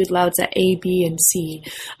you include Laozi A, B, and C.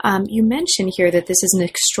 You mentioned here that this is an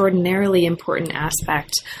extraordinarily important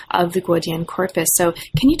aspect of the Gaudian corpus. So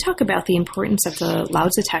can you talk about the importance of the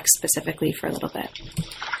Laozi text specifically for a little bit?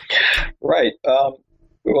 Right.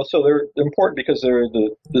 Well, so they're important because they're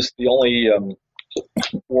the only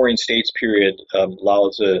Warring States period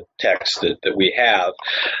Laozi text that we have,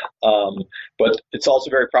 but it's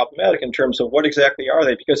also very problematic in terms of what exactly are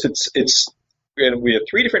they, because and we have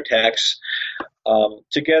three different texts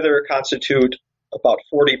together constitute about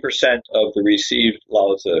 40% of the received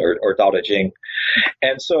Laozi or Dao De Jing,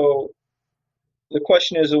 and so the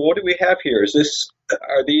question is, what do we have here?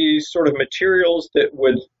 Are these sort of materials that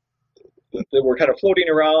were kind of floating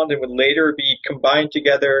around and would later be combined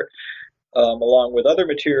together along with other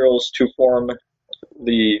materials to form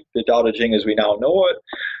the Dao De Jing as we now know it,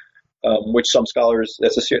 which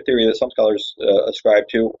that's a theory that some scholars ascribe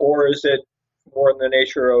to, or is it more in the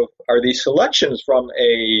nature of, are these selections from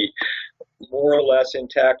a more or less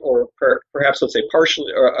intact, or perhaps let's say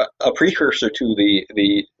partially, or a precursor to the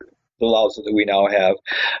Laozi that we now have?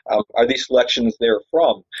 Are these selections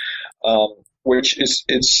therefrom? which is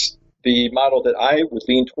it's the model that I would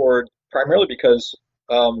lean toward primarily because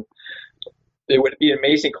it would be an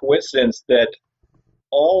amazing coincidence that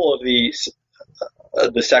all of the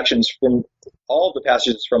sections from all of the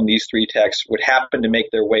passages from these three texts would happen to make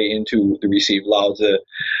their way into the received Lao Tzu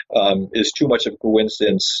is too much of a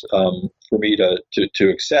coincidence for me to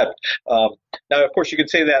accept. Now, of course, you could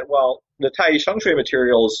say that, well, the Tai Sheng Shui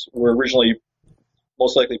materials were originally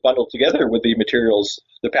most likely bundled together with the materials,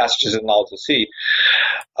 the passages in Lao Tzu Si.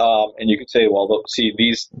 And you could say, well, look, see,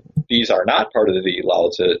 these are not part of the Lao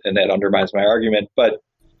Tzu, and that undermines my argument. But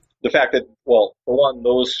the fact that, well, for one,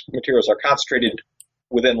 those materials are concentrated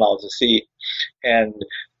within Lao Tzu Si, and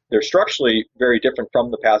they're structurally very different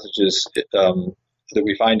from the passages that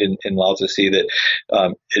we find in Lao Tzu Si, that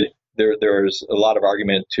there's a lot of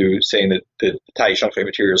argument to saying that the Tai Sheng Shui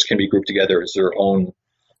materials can be grouped together as their own,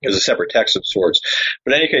 as a separate text of sorts.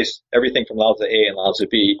 But in any case, everything from Lao Tzu A and Lao Tzu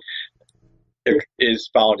B is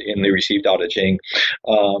found in the received Tao Te Ching.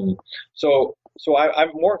 So I'm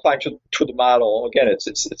more inclined to the model. Again,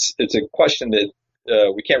 it's a question that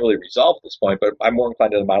we can't really resolve at this point, but I'm more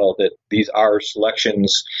inclined to the model that these are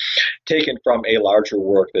selections taken from a larger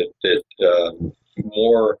work that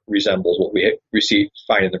more resembles what we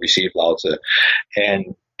find in the received Lao Tzu,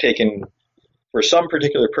 and taken for some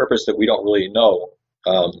particular purpose that we don't really know,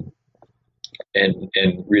 and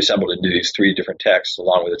reassembled into these three different texts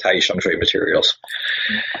along with the Tai Sheng Shui materials.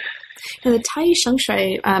 Now, the Tai Sheng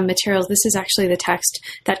Shui materials, this is actually the text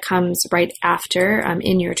that comes right after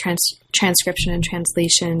in your transcription and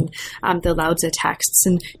translation, the Lao Tzu texts.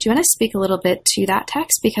 And do you want to speak a little bit to that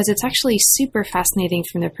text? Because it's actually super fascinating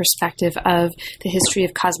from the perspective of the history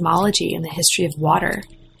of cosmology and the history of water.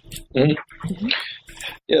 Mm-hmm. Mm-hmm.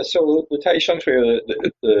 Yeah, so the Tai Sheng Shui,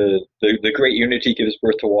 the great unity gives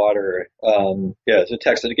birth to water. It's a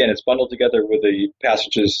text that, again, it's bundled together with the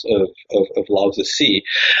passages of Lao Tzu Si.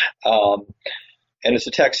 And it's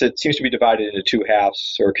a text that seems to be divided into two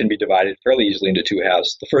halves, or can be divided fairly easily into two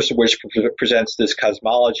halves. The first of which presents this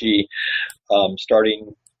cosmology,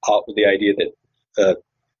 starting out with the idea that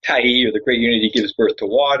Tai, or the great unity, gives birth to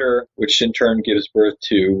water, which in turn gives birth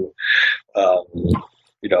to,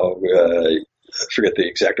 I forget the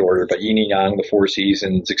exact order, but yin and yang, the four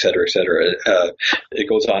seasons, et cetera, et cetera. It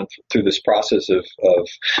goes on through this process of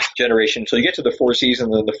generation. So you get to the four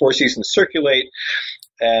seasons, and the four seasons circulate,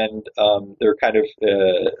 and they're kind of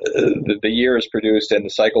the year is produced, and the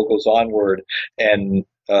cycle goes onward, and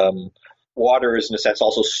water is in a sense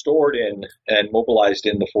also stored in and mobilized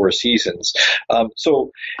in the four seasons.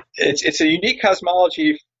 So it's a unique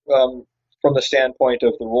cosmology from the standpoint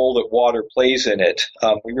of the role that water plays in it.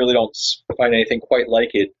 We really don't find anything quite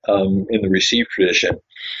like it in the received tradition.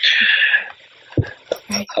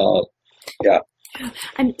 Yeah.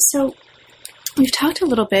 And so we've talked a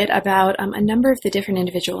little bit about a number of the different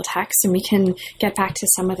individual texts, and we can get back to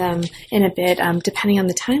some of them in a bit, depending on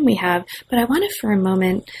the time we have. But I want to, for a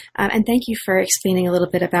moment, and thank you for explaining a little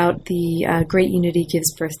bit about the Great Unity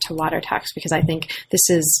Gives Birth to Water text, because I think this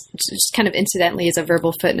is, just kind of incidentally as a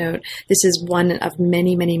verbal footnote, this is one of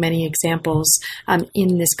many, many, many examples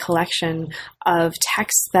in this collection of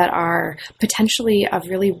texts that are potentially of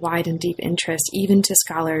really wide and deep interest, even to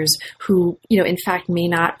scholars who, in fact, may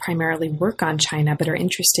not primarily work on China, but are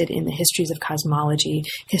interested in the histories of cosmology,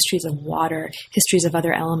 histories of water, histories of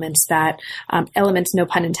other elements that, elements, no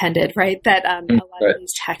pun intended, right? That a lot of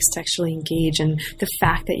these texts actually engage. And the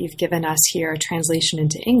fact that you've given us here a translation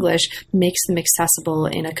into English makes them accessible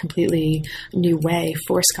in a completely new way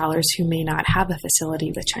for scholars who may not have a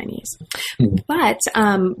facility with Chinese. But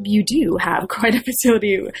you do have quite a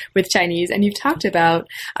facility with Chinese, and you've talked about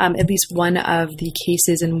at least one of the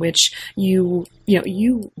cases in which you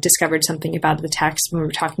discovered something about the text when we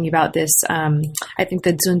were talking about this. I think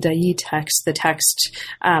the Zundayi text, the text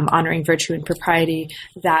honoring virtue and propriety,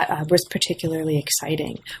 that was particularly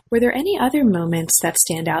exciting. Were there any other moments that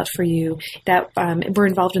stand out for you that were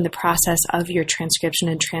involved in the process of your transcription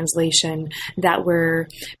and translation that were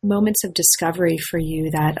moments of discovery for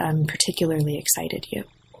you that particularly excited you?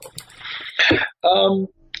 I'm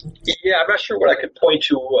not sure what I could point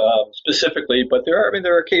to specifically, but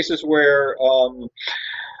there are cases where I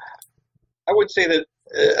would say that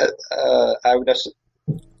I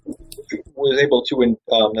was able to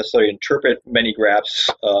necessarily interpret many graphs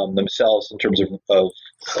themselves in terms of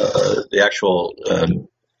the actual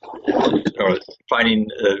finding,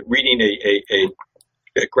 reading a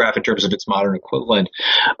graph in terms of its modern equivalent.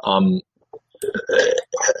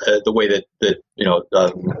 The way that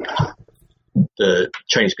the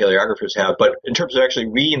Chinese paleographers have. But in terms of actually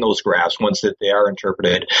reading those graphs, once that they are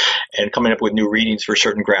interpreted and coming up with new readings for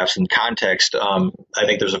certain graphs in context, I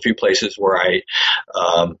think there's a few places where I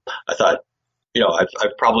thought,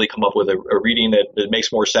 I've probably come up with a reading that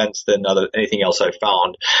makes more sense than anything else I've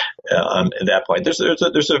found at that point. There's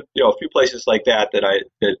a few places like that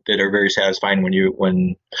are very satisfying when you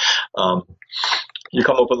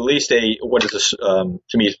come up with at least to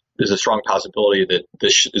me is a strong possibility that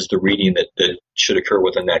this is the reading that should occur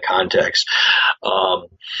within that context.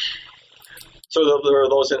 So there are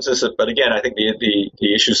those instances, but again, I think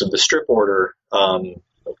the issues of the strip order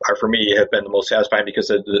are for me have been the most satisfying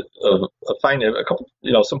because of finding a couple,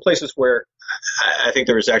 some places where I think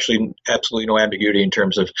there is actually absolutely no ambiguity in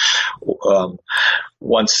terms of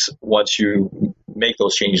once you make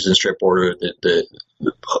those changes in strip order, the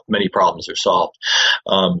many problems are solved.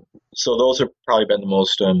 So those have probably been the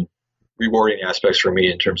most rewarding aspects for me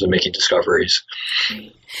in terms of making discoveries.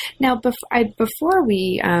 Now, before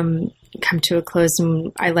we come to a close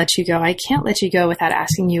and I let you go, I can't let you go without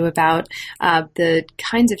asking you about the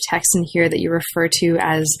kinds of texts in here that you refer to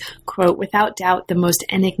as, quote, without doubt, the most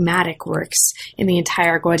enigmatic works in the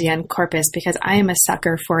entire Guodian corpus, because I am a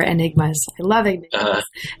sucker for enigmas. I love enigmas.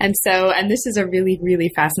 And this is a really,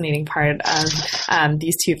 really fascinating part of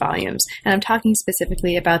these two volumes. And I'm talking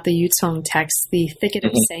specifically about the Yuzhong text, the Thicket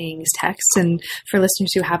of Sayings text. And for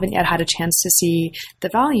listeners who haven't yet had a chance to see the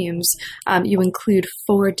volumes, you include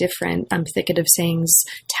 4 different Thicket of Sayings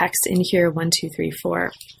texts in here, 1, 2, 3,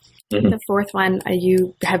 4. The fourth one,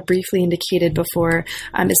 you have briefly indicated before,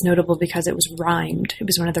 is notable because it was rhymed. It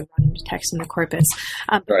was one of the rhymed texts in the corpus.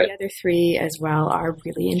 But the other 3 as well are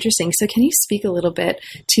really interesting. So can you speak a little bit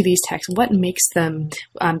to these texts? What makes them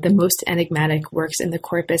the most enigmatic works in the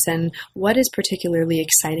corpus, and what is particularly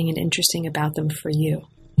exciting and interesting about them for you?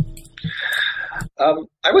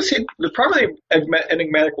 I would say they're probably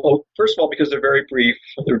enigmatic. Well, first of all, because they're very brief.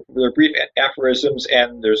 They're brief aphorisms,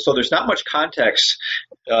 and there's not much context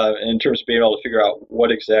in terms of being able to figure out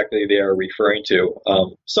what exactly they are referring to.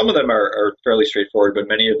 Some of them are fairly straightforward, but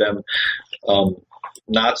many of them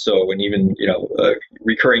not so. And even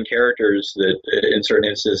recurring characters that, in certain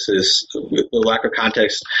instances, the lack of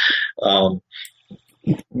context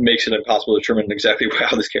makes it impossible to determine exactly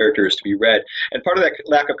how this character is to be read. And part of that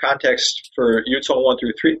lack of context for Yuzhong 1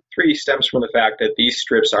 through 3 stems from the fact that these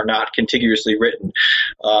strips are not contiguously written.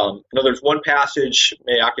 In other words, one passage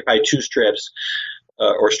may occupy 2 strips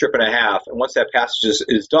or strip and a half, and once that passage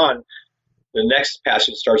is done, the next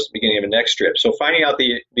passage starts at the beginning of the next strip. So finding out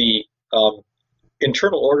the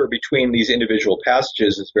internal order between these individual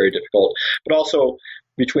passages is very difficult, but also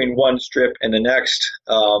between one strip and the next,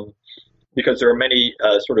 because there are many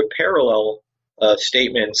sort of parallel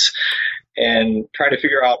statements, and trying to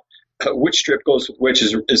figure out which strip goes with which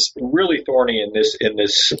is really thorny in these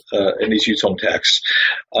Yuzhong texts.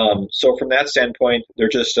 So from that standpoint, they're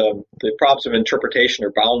just the problems of interpretation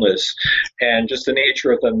are boundless, and just the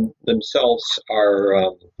nature of them themselves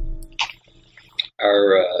are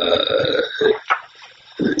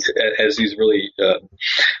as these really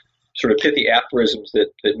sort of pithy aphorisms that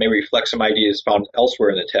may reflect some ideas found elsewhere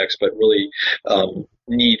in the text, but really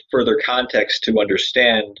need further context to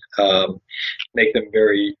understand, make them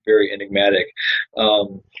very, very enigmatic.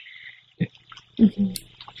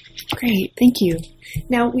 Great, thank you.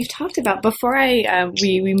 Now, we've talked about, before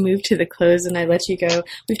we move to the close and I let you go,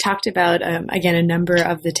 we've talked about, again, a number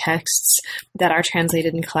of the texts that are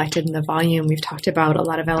translated and collected in the volume. We've talked about a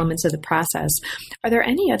lot of elements of the process. Are there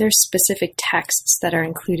any other specific texts that are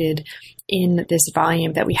included in this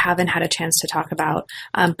volume that we haven't had a chance to talk about,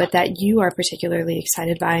 but that you are particularly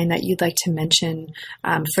excited by and that you'd like to mention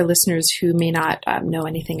for listeners who may not know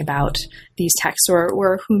anything about these texts,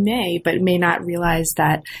 or who may not realize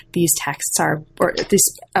that these texts are, or this,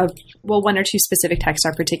 one or two specific texts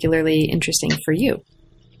are particularly interesting for you?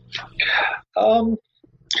 Well,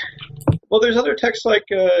 there's other texts like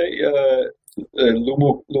Lu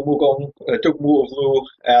Mugong, Dukmu of Lu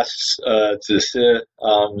asks Zisi,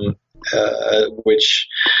 which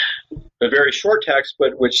a very short text,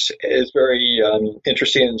 but which is very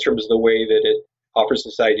interesting in terms of the way that it offers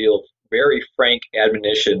this ideal of very frank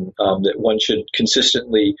admonition that one should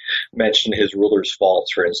consistently mention his ruler's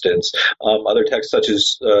faults, for instance. Other texts such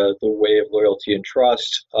as The Way of Loyalty and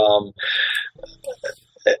Trust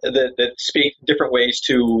that speak different ways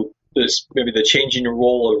to this, maybe the changing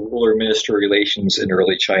role of ruler-minister relations in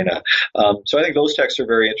early China. So I think those texts are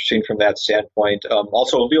very interesting from that standpoint.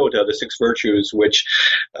 Also, Liu De, The Six Virtues, which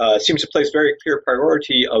seems to place very clear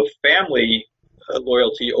priority of family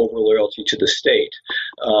loyalty over loyalty to the state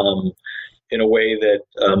in a way that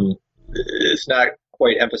is not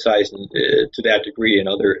quite emphasized to that degree in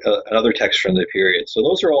other texts from the period. So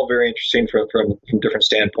those are all very interesting from different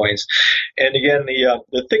standpoints. And again,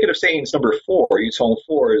 the Thicket of Sayings number 4, Yuzhong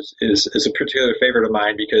 4, is a particular favorite of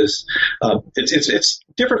mine because it's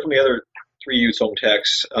different from the other 3 Yuzhong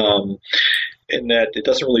texts in that it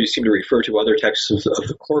doesn't really seem to refer to other texts of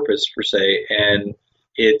the corpus per se, and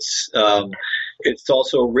it's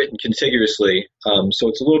also written contiguously, so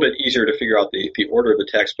it's a little bit easier to figure out the order of the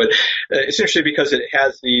text. But it's interesting because it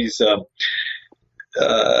has these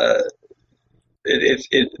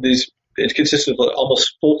it consists of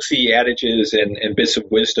almost folksy adages and bits of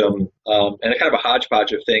wisdom, and a kind of a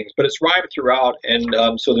hodgepodge of things, but it's rhymed throughout, and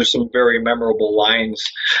so there's some very memorable lines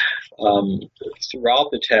throughout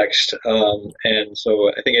the text, and so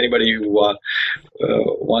I think anybody who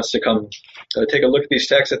wants to come take a look at these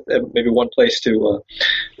texts, at maybe one place to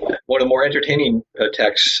one of the more entertaining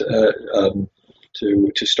texts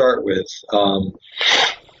to start with.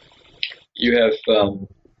 You have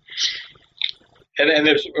and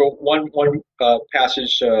there's one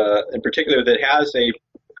passage in particular that has a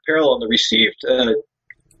parallel in the received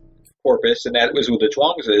corpus, and that was with the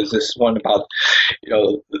Zhuangzi. This one about,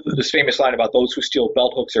 this famous line about those who steal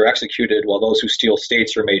belt hooks are executed, while those who steal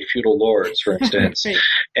states are made feudal lords, for instance. Right.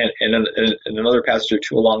 And another passage or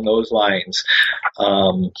two along those lines.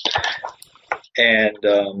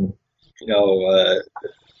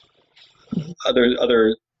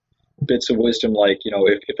 Other bits of wisdom like,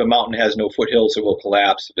 if a mountain has no foothills, it will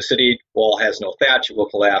collapse. If a city wall has no thatch, it will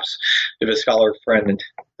collapse. If a scholar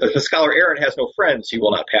errant has no friends, he will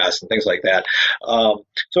not pass, and things like that.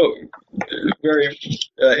 So very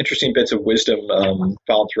interesting bits of wisdom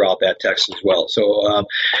found throughout that text as well. So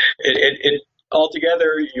it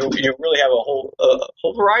altogether, you really have a whole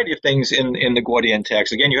variety of things in the Guodian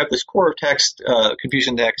text. Again, you have this core of text,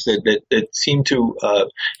 Confucian text that seem to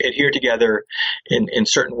adhere together in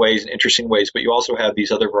certain ways, in interesting ways, but you also have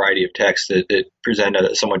these other variety of texts that present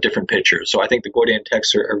a somewhat different picture. So I think the Guodian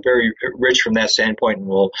texts are very rich from that standpoint, and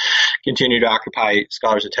will continue to occupy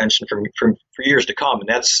scholars' attention for years to come. And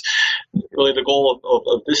that's really the goal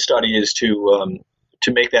of this study, is to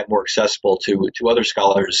make that more accessible to other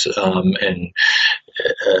scholars, and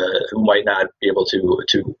who might not be able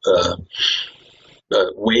to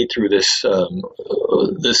wade through this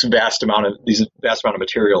vast amount of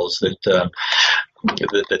materials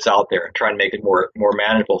that's out there, and try and make it more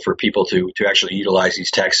manageable for people to actually utilize these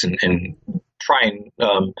texts and try and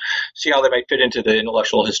see how they might fit into the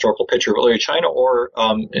intellectual historical picture of earlier China, or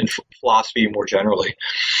in philosophy more generally.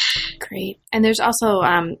 Great. And there's also,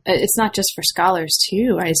 it's not just for scholars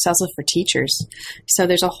too, right? It's also for teachers. So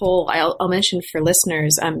there's a whole, I'll mention for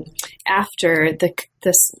listeners, after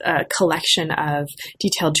this collection of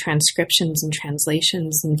detailed transcriptions and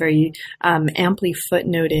translations and very amply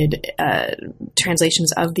footnoted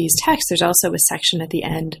translations of these texts, there's also a section at the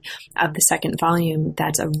end of the second volume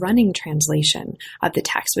that's a running translation of the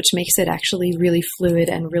text, which makes it actually really fluid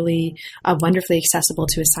and really wonderfully accessible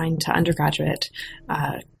to assign to undergraduate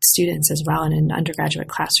students as well in an undergraduate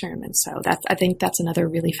classroom. And so I think that's another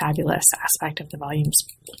really fabulous aspect of the volumes.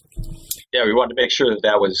 Yeah, we wanted to make sure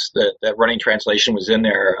that running translation was in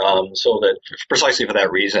there, so that precisely for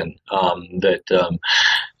that reason, that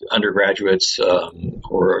undergraduates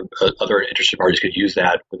or other interested parties could use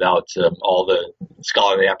that without all the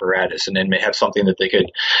scholarly apparatus, and then may have something that they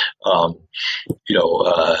could,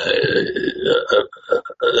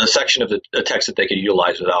 a section of the text that they could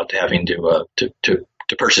utilize without having to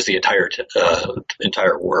purchase the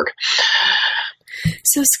entire work.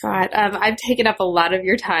 So Scott, I've taken up a lot of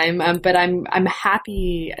your time, but I'm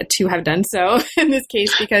happy to have done so in this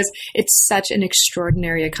case, because it's such an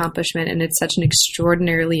extraordinary accomplishment, and it's such an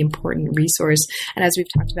extraordinarily important resource. And as we've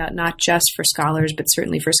talked about, not just for scholars, but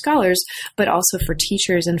certainly for scholars, but also for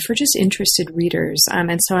teachers and for just interested readers.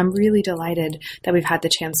 And so I'm really delighted that we've had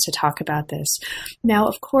the chance to talk about this. Now,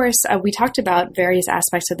 of course, we talked about various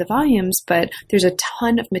aspects of the volumes, but there's a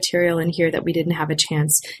ton of material in here that we didn't have a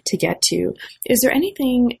chance to get to. Is there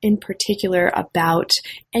anything in particular about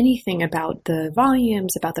the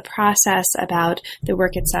volumes, about the process, about the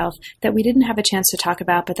work itself that we didn't have a chance to talk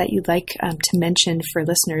about, but that you'd like to mention for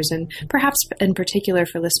listeners, and perhaps in particular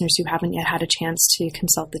for listeners who haven't yet had a chance to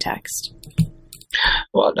consult the text?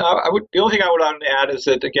 Well, the only thing I would add is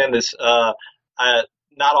that, again, this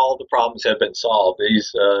not all the problems have been solved.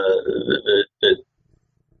 These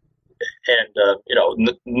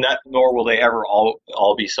nor will they ever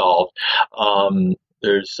all be solved.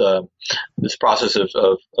 There's this process of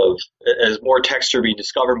as more texts are being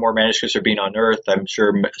discovered, more manuscripts are being unearthed, I'm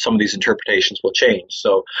sure some of these interpretations will change.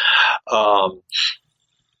 So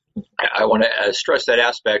I want to stress that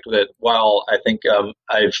aspect that while I think the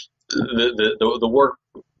work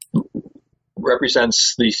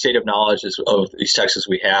represents the state of knowledge of these texts as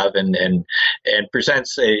we have, and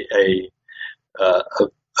presents a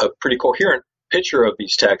pretty coherent picture of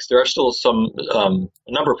these texts, there are still a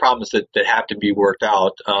number of problems that have to be worked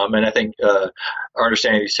out, and I think our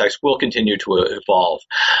understanding of these texts will continue to evolve.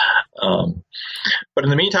 But in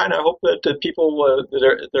the meantime, I hope that the people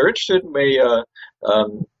that are interested may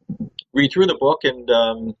read through the book and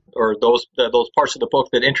or those parts of the book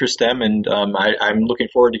that interest them, and I'm looking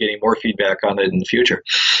forward to getting more feedback on it in the future.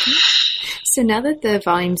 So now that the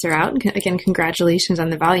volumes are out, and again, congratulations on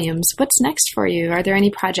the volumes, what's next for you? Are there any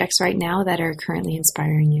projects right now that are currently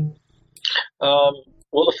inspiring you? Well,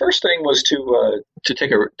 the first thing was to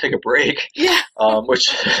take a break, which.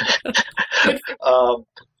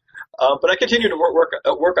 But I continue to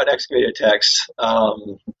work on excavated texts,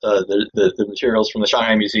 the materials from the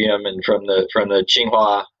Shanghai Museum and from the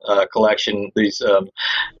Tsinghua collection. These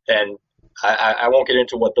and I won't get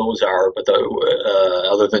into what those are, but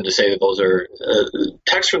other than to say that those are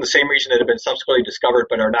texts from the same region that have been subsequently discovered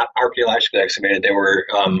but are not archaeologically excavated. They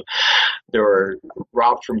were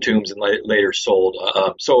robbed from tombs and later sold.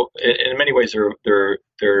 So in many ways, they're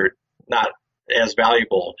not as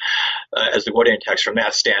valuable as the Guodian text from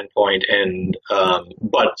that standpoint, and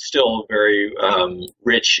but still very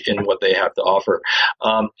rich in what they have to offer.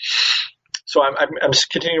 So I'm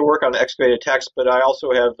continuing to work on the excavated text, but I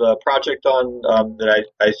also have a project on that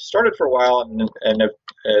I started for a while and have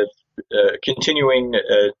continuing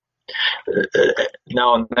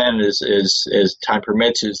now and then as time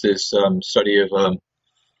permits, is this study of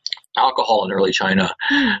alcohol in early China,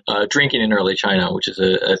 drinking in early China, which is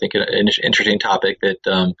I think an interesting topic that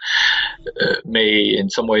may in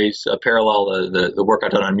some ways parallel the work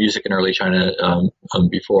I've done on music in early China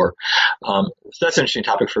before. So that's an interesting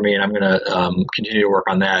topic for me, and I'm going to continue to work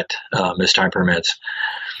on that as time permits.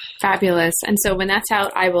 Fabulous. And so when that's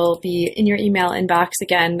out, I will be in your email inbox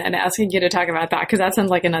again and asking you to talk about that, because that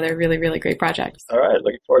sounds like another really, really great project. All right.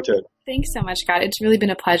 Looking forward to it. Thanks so much, Scott. It's really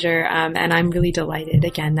been a pleasure. And I'm really delighted,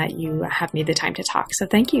 again, that you have made the time to talk. So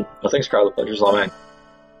thank you. Well, thanks, Carl. The pleasure's all mine.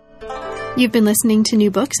 You've been listening to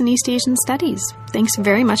New Books in East Asian Studies. Thanks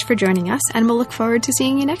very much for joining us, and we'll look forward to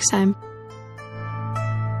seeing you next time.